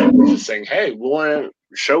they're just saying, "Hey, we want to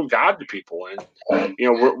show God to people, and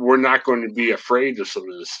you know, we're not going to be afraid of some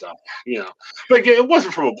of this stuff." You know, but again, it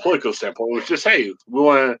wasn't from a political standpoint. It was just, "Hey, we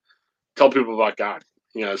want to tell people about God."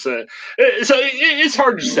 You know, it's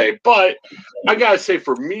hard to say, but I gotta say,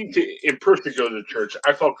 for me to in person go to church,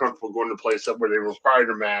 I felt comfortable going to a place where they required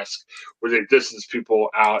a mask, where they distance people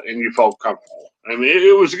out, and you felt comfortable. I mean,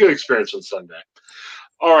 it was a good experience on Sunday.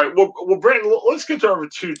 All right, well, Brandon, let's get to our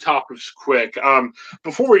two topics quick.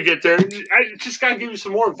 Before we get there, I just gotta give you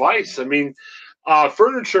some more advice. I mean,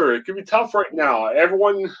 furniture, it can be tough right now.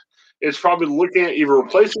 Everyone is probably looking at either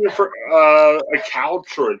replacing it for a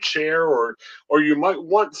couch or a chair, or you might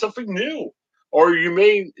want something new, or you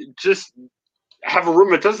may just have a room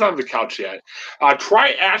that doesn't have the couch yet.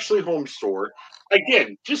 Try Ashley Home Store.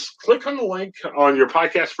 Again, just click on the link on your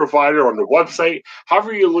podcast provider on the website.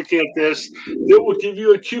 However you're looking at this, they will give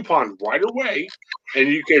you a coupon right away, and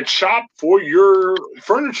you can shop for your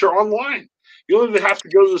furniture online. You don't even have to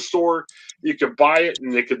go to the store. You can buy it,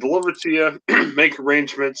 and they can deliver it to you. Make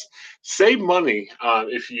arrangements, save money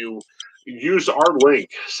if you use our link.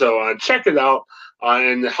 So check it out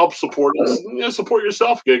and help support us. You know, support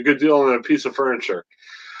yourself. Get a good deal on a piece of furniture.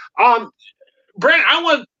 Brent, I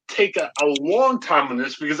want to take a long time on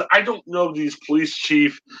this because I don't know these police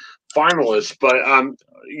chief finalists, but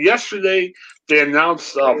yesterday they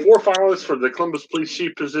announced 4 finalists for the Columbus police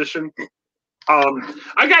chief position.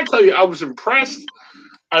 I got to tell you, I was impressed.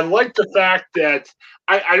 I like the fact that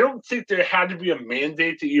I don't think there had to be a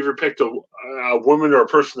mandate to either pick a woman or a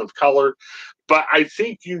person of color, but I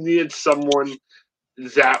think you needed someone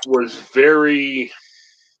that was very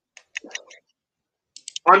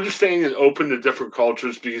understanding and open to different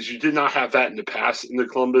cultures because you did not have that in the past in the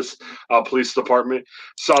Columbus Police Department.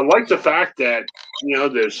 So I like the fact that, you know,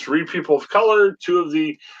 there's 3 people of color, 2 of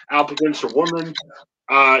the applicants are women.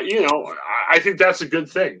 You know, I think that's a good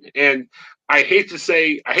thing. And I hate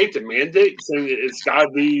to mandate saying it's got to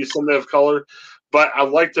be somebody of color, but I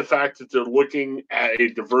like the fact that they're looking at a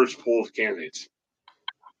diverse pool of candidates.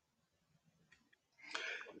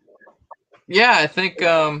 Yeah, I think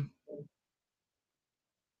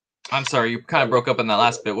I'm sorry, you kind of broke up in that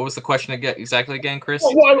last bit. What was the question again, Chris?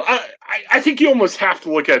 Well, I think you almost have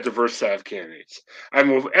to look at a diverse set of candidates. I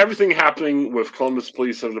mean, with everything happening with Columbus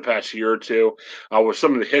Police over the past year or two, with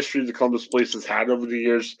some of the history the Columbus Police has had over the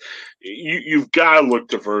years, you've got to look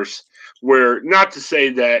diverse. Where not to say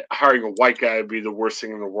that hiring a white guy would be the worst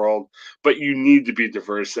thing in the world, but you need to be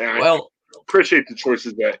diverse. And well, I appreciate the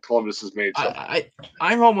choices that Columbus has made. So.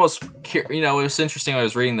 I'm almost, you know, it was interesting. I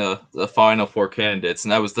was reading the final 4 candidates,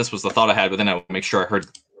 and this was the thought I had, but then I would make sure I heard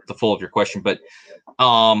the full of your question. But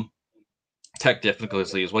tech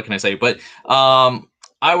difficulties. What can I say? But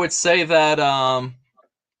I would say that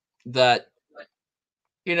that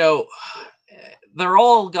they're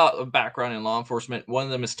all got a background in law enforcement. One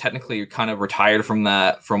of them is technically kind of retired from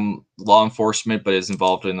law enforcement, but is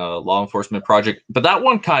involved in a law enforcement project. But that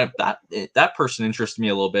one that person interests me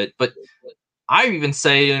a little bit. But I even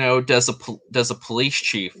say, does a police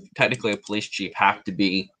chief, technically a police chief, have to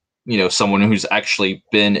be, someone who's actually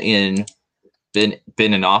been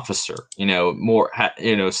an officer? So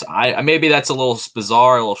maybe that's a little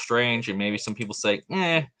bizarre, a little strange, and maybe some people say,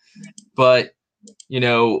 but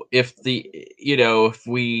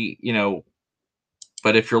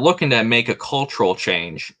but if you're looking to make a cultural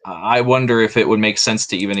change, I wonder if it would make sense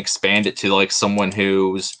to even expand it to like someone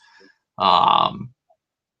who's not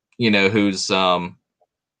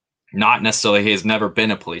necessarily has never been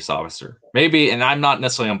a police officer. Maybe, and I'm not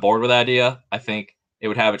necessarily on board with that idea. I think it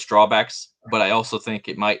would have its drawbacks, but I also think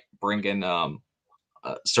it might bring in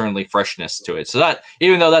certainly freshness to it. So that,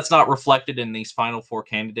 even though that's not reflected in these final four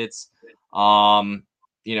candidates,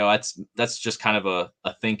 that's just kind of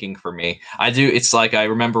a thinking for me. It's like I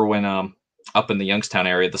remember when up in the Youngstown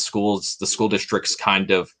area, the school districts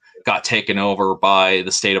kind of got taken over by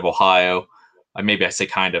the state of Ohio. Maybe I say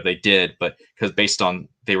kind of, they did, but because based on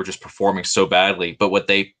they were just performing so badly. But what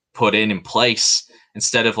they put in place,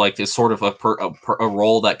 instead of like this sort of a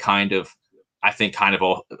role that kind of, I think kind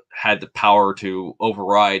of had the power to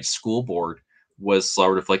override school board, was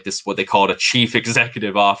sort of like this, what they called a chief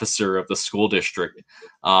executive officer of the school district.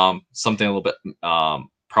 Something a little bit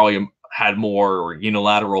probably had more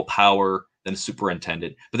unilateral power than a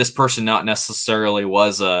superintendent. But this person not necessarily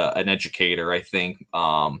was an educator, I think,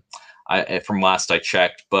 from last I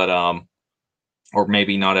checked, but or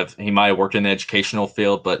maybe not have, he might have worked in the educational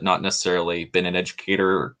field, but not necessarily been an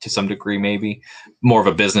educator to some degree, maybe more of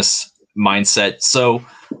a business mindset. So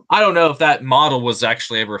I don't know if that model was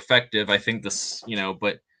actually ever effective. I think this,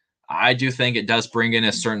 but I do think it does bring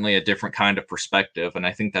in certainly a different kind of perspective. And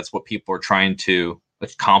I think that's what people are trying to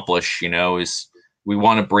accomplish, is we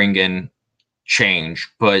want to bring in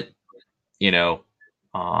change, but,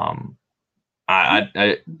 how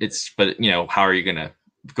are you going to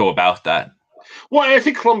go about that? Well, I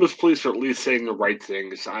think Columbus police are at least saying the right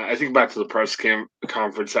things. I think back to the press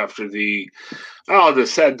conference after the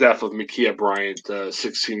sad death of Ma'Khia Bryant, the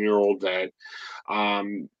 16-year-old that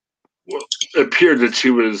appeared that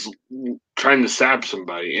she was trying to stab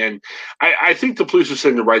somebody. And I think the police are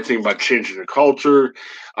saying the right thing about changing the culture.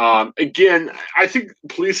 Again, I think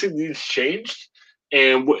policing needs changed.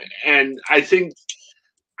 And I think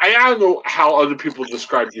I don't know how other people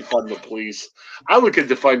describe defunding the police. I look at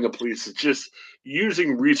defunding the police as just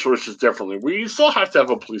using resources differently. Where you still have to have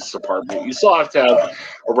a police department, you still have to have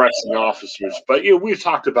arresting officers. But we've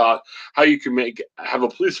talked about how you can have a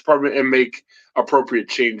police department and make appropriate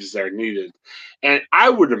changes that are needed. And I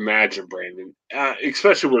would imagine, Brandon,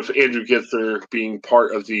 especially with Andrew Gither being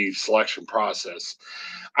part of the selection process,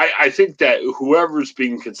 I think that whoever's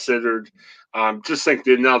being considered, just like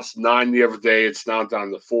they announced 9 the other day, it's now down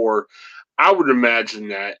to 4. I would imagine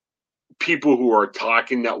that people who are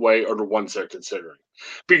talking that way are the ones they're considering.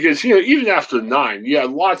 Because, even after 9, you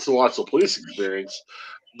had lots and lots of police experience.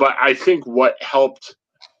 But I think what helped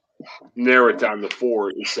narrow it down to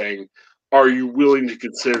 4 is saying, are you willing to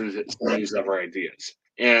consider some of these other ideas?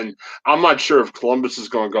 And I'm not sure if Columbus is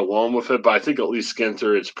going to go along with it, but I think at least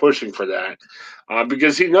Ginther is pushing for that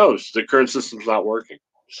because he knows the current system's not working.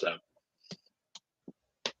 So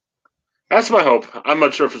that's my hope. I'm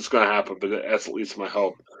not sure if it's going to happen, but that's at least my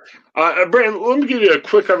hope. Brandon, let me give you a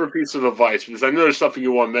quick other piece of advice because I know there's something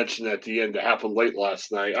you want to mention at the end that happened late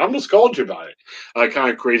last night. I almost called you about it.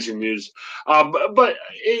 Kind of crazy news. But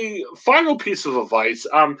a final piece of advice,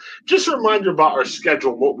 just a reminder about our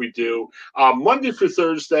schedule, what we do. Monday through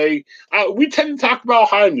Thursday, we tend to talk about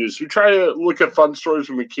Ohio news. We try to look at fun stories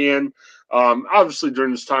when we can. Obviously,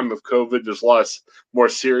 during this time of COVID, there's less more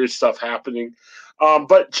serious stuff happening.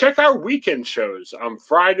 But check our weekend shows. On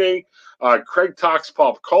Friday, Craig talks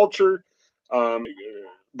pop culture.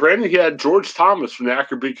 Brandon, he had George Thomas from the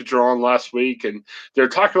Akron Beacon on last week, and they're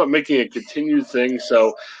talking about making a continued thing.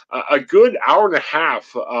 So a good hour and a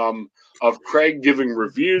half of Craig giving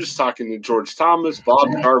reviews, talking to George Thomas, Bob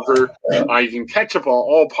Carver. You can catch up on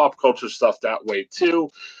all pop culture stuff that way, too.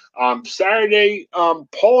 Saturday,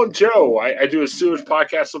 Paul and Joe, I do a sewage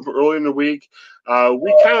podcast early in the week.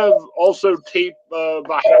 We kind of also tape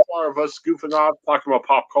about half hour of us goofing off, talking about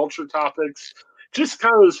pop culture topics. Just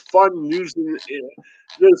kind of those fun news and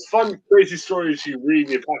those fun, crazy stories you read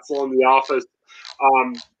and you pass along in the office.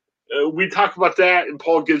 We talk about that, and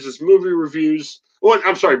Paul gives us movie reviews. Well,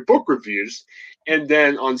 I'm sorry, book reviews. And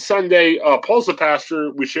then on Sunday, Paul's the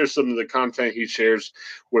pastor. We share some of the content he shares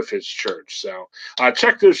with his church. So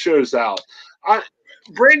check those shows out.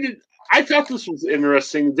 Brandon, I thought this was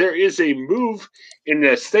interesting. There is a move in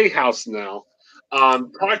the state house now,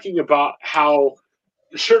 talking about how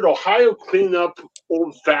should Ohio clean up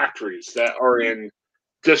old factories that are in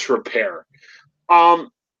disrepair. Um,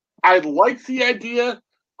 I like the idea.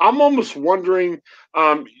 I'm almost wondering,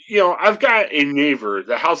 I've got a neighbor.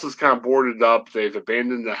 The house is kind of boarded up. They've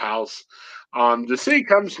abandoned the house. The city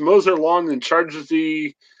comes, mows their lawn, and charges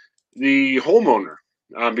the homeowner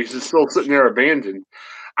because it's still sitting there abandoned.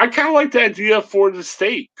 I kind of like the idea for the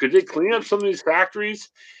state. Could they clean up some of these factories?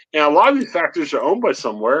 And a lot of these factories are owned by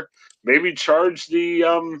somewhere. Maybe charge the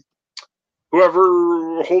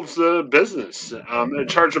whoever holds the business and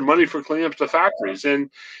charge them money for cleaning up the factories. And,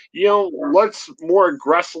 let's more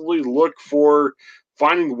aggressively look for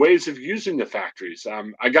finding ways of using the factories.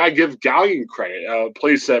 I got to give Galleon credit, a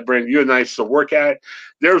place that, Brandon, you and I used to work at.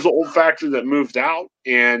 There's an old factory that moved out,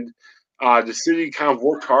 and the city kind of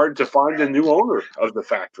worked hard to find a new owner of the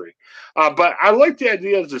factory. But I like the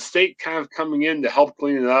idea of the state kind of coming in to help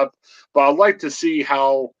clean it up. But I'd like to see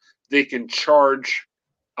how they can charge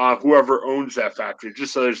whoever owns that factory,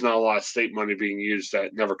 just so there's not a lot of state money being used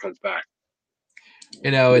that never comes back.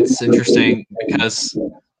 It's interesting because,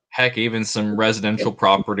 heck, even some residential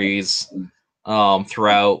properties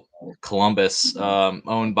throughout Columbus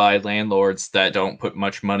owned by landlords that don't put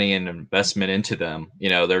much money and investment into them.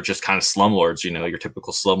 They're just kind of slumlords, your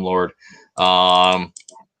typical slumlord.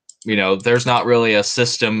 There's not really a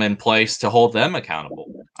system in place to hold them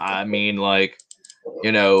accountable. I mean,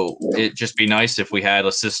 it'd just be nice if we had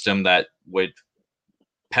a system that would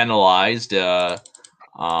penalize a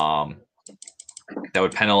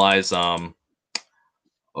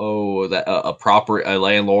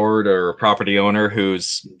landlord or a property owner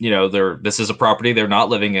who's this is a property they're not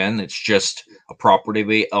living in. It's just a property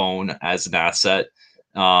they own as an asset,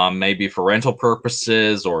 maybe for rental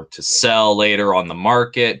purposes or to sell later on the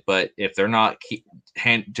market. But if they're not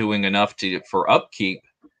doing enough for upkeep,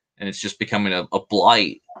 and it's just becoming a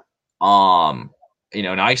blight, an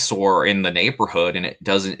eyesore in the neighborhood, and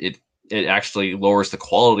it actually lowers the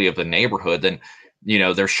quality of the neighborhood, then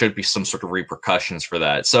there should be some sort of repercussions for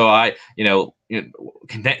that. So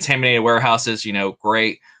contaminated warehouses,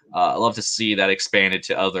 great. I love to see that expanded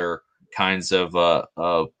to other kinds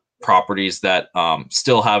of properties that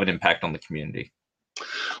still have an impact on the community.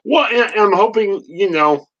 Well, and I'm hoping,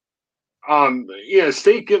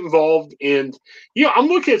 state get involved. And, I'm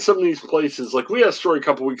looking at some of these places. Like, we had a story a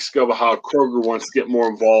couple weeks ago about how Kroger wants to get more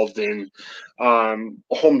involved in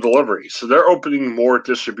home delivery. So they're opening more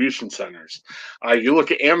distribution centers. You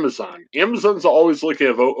look at Amazon. Amazon's always looking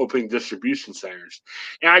at opening distribution centers.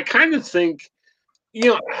 And I kind of think,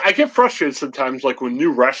 I get frustrated sometimes, like when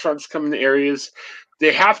new restaurants come into areas,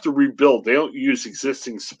 they have to rebuild. They don't use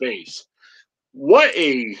existing space.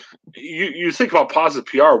 You think about positive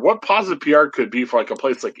PR. What positive PR could be for like a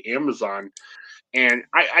place like Amazon? And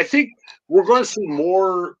I think we're going to see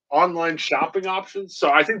more online shopping options.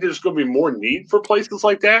 So I think there's going to be more need for places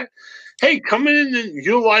like that. Hey, come in and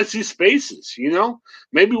utilize these spaces.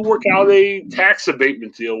 Maybe work out a tax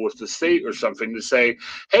abatement deal with the state or something to say,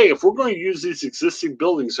 hey, if we're going to use these existing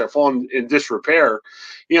buildings that are falling in disrepair,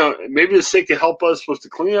 maybe the state can help us with the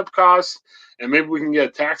cleanup costs, and maybe we can get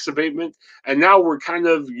a tax abatement. And now we're kind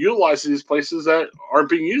of utilizing these places that aren't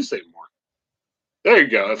being used anymore. There you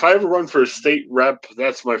go. If I ever run for a state rep,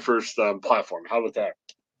 that's my first platform. How about that?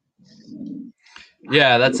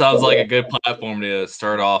 Yeah, that sounds like a good platform to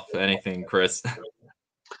start off anything, Chris.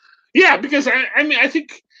 Yeah, because I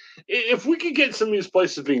think if we could get some of these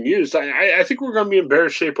places being used, I think we're going to be in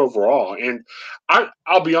better shape overall. And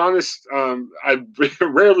I'll be honest, I've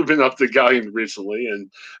rarely been up to Galleon recently,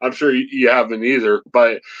 and I'm sure you haven't either.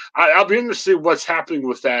 But I'll be interested in what's happening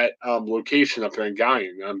with that location up there in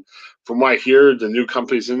Galleon. From what I hear, the new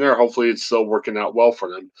company's in there. Hopefully, it's still working out well for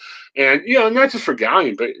them. And not just for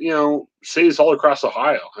Galleon, but cities all across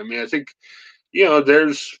Ohio. I mean, I think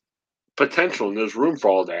there's potential and there's room for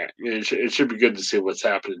all that. It should be good to see what's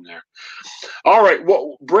happening there. All right.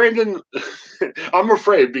 Well, Brandon, I'm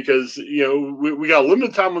afraid because, we got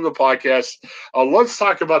limited time on the podcast. Let's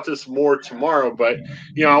talk about this more tomorrow. But,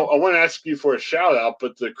 I want to ask you for a shout out,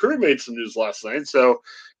 but the crew made some news last night. So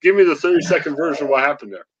give me the 30-second version of what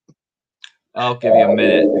happened there. I'll give you a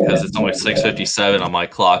minute because it's only 6:57 on my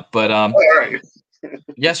clock. But all right.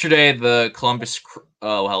 Yesterday, the Columbus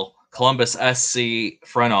SC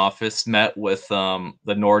front office met with the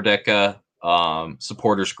Nordica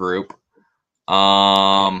supporters group,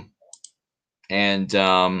 and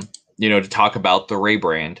to talk about the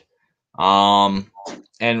rebrand.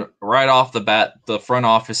 And right off the bat, the front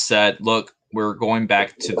office said, look, we're going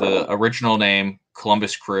back to the original name,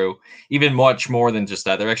 Columbus Crew. Even much more than just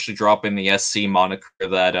that. They're actually dropping the SC moniker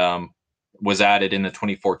that was added in the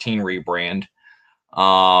 2014 rebrand.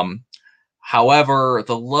 However,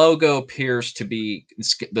 the logo appears to be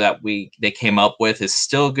that they came up with is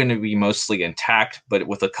still going to be mostly intact, but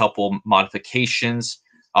with a couple modifications.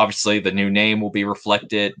 Obviously, the new name will be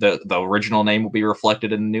reflected. The original name will be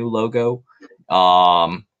reflected in the new logo.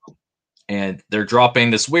 And they're dropping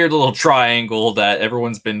this weird little triangle that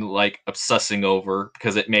everyone's been like obsessing over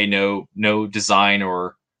because it made no design,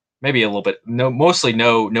 or maybe a little bit mostly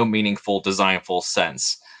no meaningful designful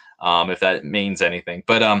sense, if that means anything.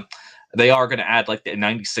 But they are going to add like the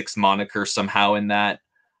 96 moniker somehow in that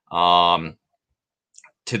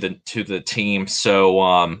to the team. So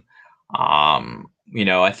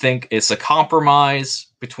I think it's a compromise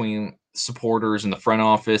between supporters and the front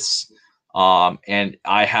office, and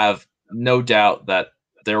I have no doubt that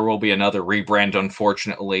there will be another rebrand,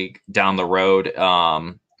 unfortunately, down the road.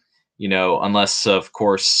 Unless, of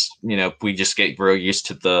course, we just get real used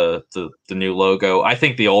to the new logo. I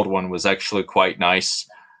think the old one was actually quite nice.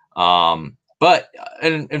 But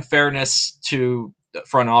in fairness to the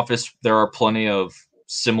front office, there are plenty of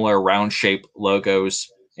similar round shape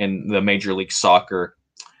logos in the Major League Soccer.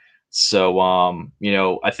 So,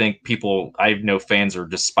 I think I know fans are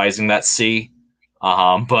despising that C,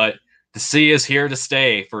 but the C is here to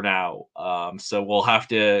stay for now. So we'll have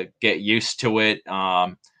to get used to it.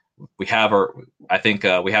 We have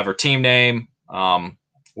our team name.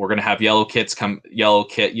 We're going to have yellow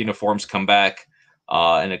kit uniforms come back,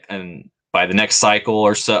 and by the next cycle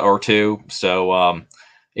or two. So,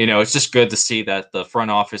 it's just good to see that the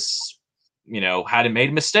front office, hadn't made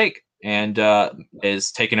a mistake and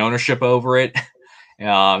is taking ownership over it.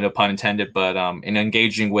 No pun intended, but in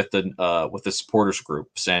engaging with the supporters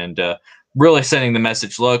groups and really sending the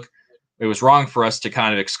message: look, it was wrong for us to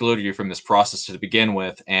kind of exclude you from this process to begin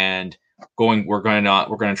with, and we're going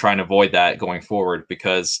to try and avoid that going forward,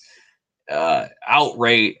 because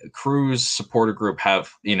outright Crew's supporter group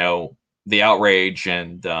have the outrage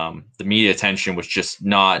and the media attention was just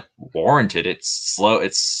not warranted. It's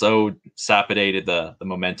so sapidated the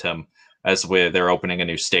momentum as they're opening a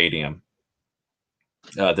new stadium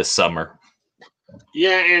this summer.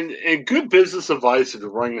 Yeah, and good business advice if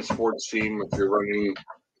you're running a sports team, if you're running,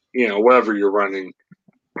 whatever you're running,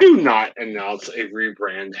 do not announce a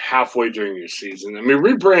rebrand halfway during your season. I mean,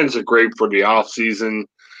 rebrands are great for the off season.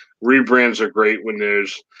 Rebrands are great when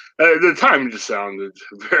there's the time just sounded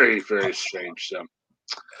very, very strange. So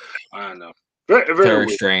I don't know, very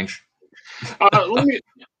strange.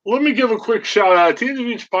 Let me give a quick shout out. At the end of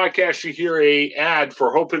each podcast, you hear a ad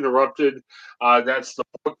for Hope Interrupted. That's the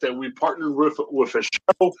book that we partnered with a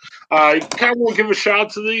show. I kind of want to give a shout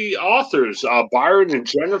out to the authors, Byron and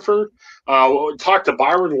Jennifer. Talked to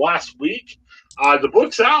Byron last week. The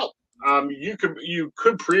book's out. You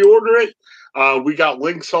could pre-order it. We got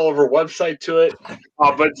links all over our website to it.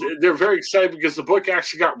 But they're very excited because the book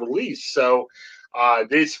actually got released. So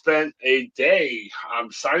they spent a day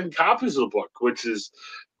signing copies of the book, which is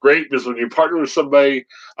great, because when you partner with somebody,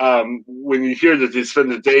 when you hear that they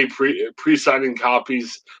spend a day pre-signing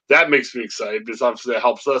copies, that makes me excited, because obviously that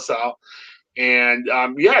helps us out. And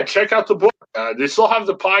check out the book. They still have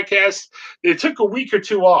the podcast. They took a week or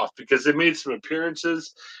two off because they made some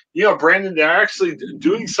appearances. Brandon, they're actually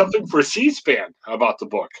doing something for C-SPAN about the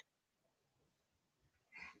book.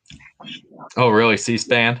 Oh, really?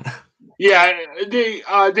 C-SPAN? Yeah, they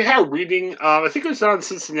had a reading. I think it was down in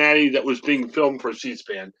Cincinnati that was being filmed for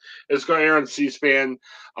C-SPAN. It's going to air on C-SPAN.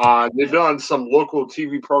 They've been on some local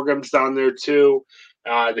TV programs down there too.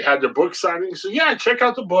 They had their book signing. So yeah, check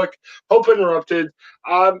out the book. Hope Interrupted.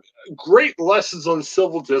 Great lessons on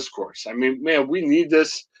civil discourse. I mean, man, we need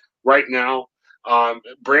this right now.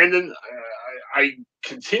 Brandon, I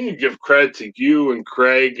continue to give credit to you and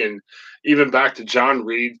Craig, and even back to John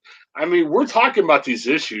Reed. I mean, we're talking about these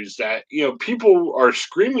issues that, people are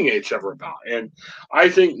screaming at each other about. And I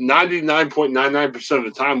think 99.99% of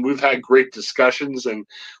the time we've had great discussions and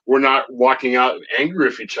we're not walking out angry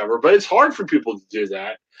with each other. But it's hard for people to do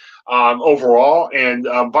that overall. And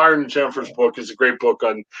Byron and Jennifer's book is a great book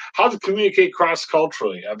on how to communicate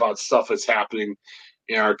cross-culturally about stuff that's happening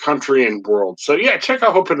in our country and world. So, yeah, check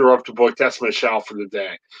out Hope Interrupted book. That's my shout for the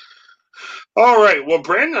day. All right. Well,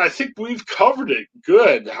 Brandon, I think we've covered it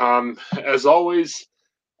good. As always,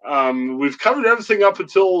 we've covered everything up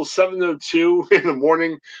until 7:02 in the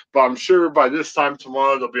morning, but I'm sure by this time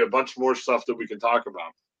tomorrow there'll be a bunch more stuff that we can talk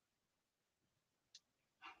about.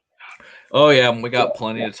 Oh yeah, we got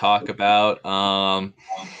plenty to talk about.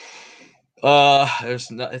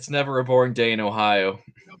 It's never a boring day in Ohio.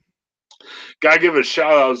 Gotta give a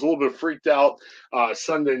shout out. I was a little bit freaked out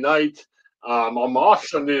Sunday night. I'm off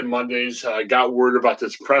Sunday and Mondays. I got word about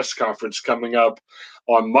this press conference coming up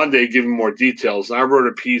on Monday, giving more details. And I wrote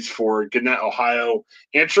a piece for Gannett, Ohio,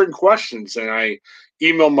 answering questions. And I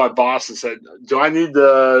emailed my boss and said, "Do I need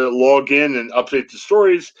to log in and update the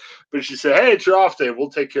stories?" But she said, "Hey, it's your off day. We'll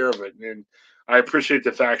take care of it." And I appreciate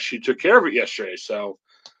the fact she took care of it yesterday. So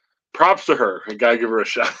props to her. I gotta give her a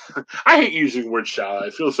shout. I hate using the word shout out. I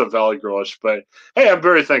feel so Valley Girlish, but hey, I'm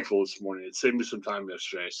very thankful this morning. It saved me some time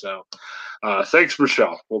yesterday. So thanks,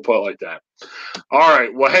 Michelle. We'll put it like that. All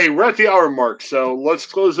right. Well, hey, we're at the hour mark, so let's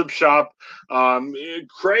close up shop.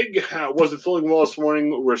 Craig wasn't feeling well this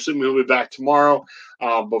morning. We're assuming he'll be back tomorrow.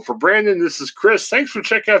 But for Brandon, this is Chris. Thanks for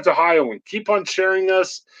checking out the Ohio and keep on sharing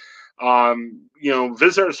us.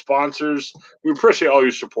 Visit our sponsors. We appreciate all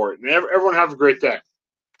your support. And everyone have a great day.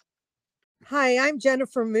 Hi, I'm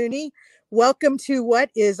Jennifer Mooney. Welcome to what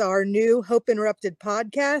is our new Hope Interrupted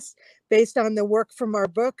podcast based on the work from our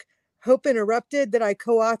book, Hope Interrupted, that I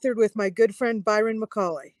co-authored with my good friend Byron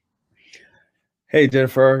McCauley. Hey,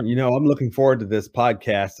 Jennifer, I'm looking forward to this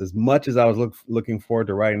podcast as much as I was looking forward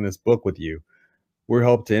to writing this book with you. We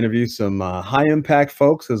hope to interview some high impact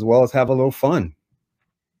folks as well as have a little fun.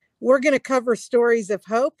 We're going to cover stories of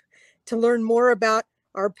hope. To learn more about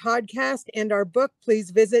our podcast and our book,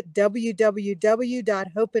 please visit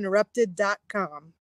www.hopeinterrupted.com.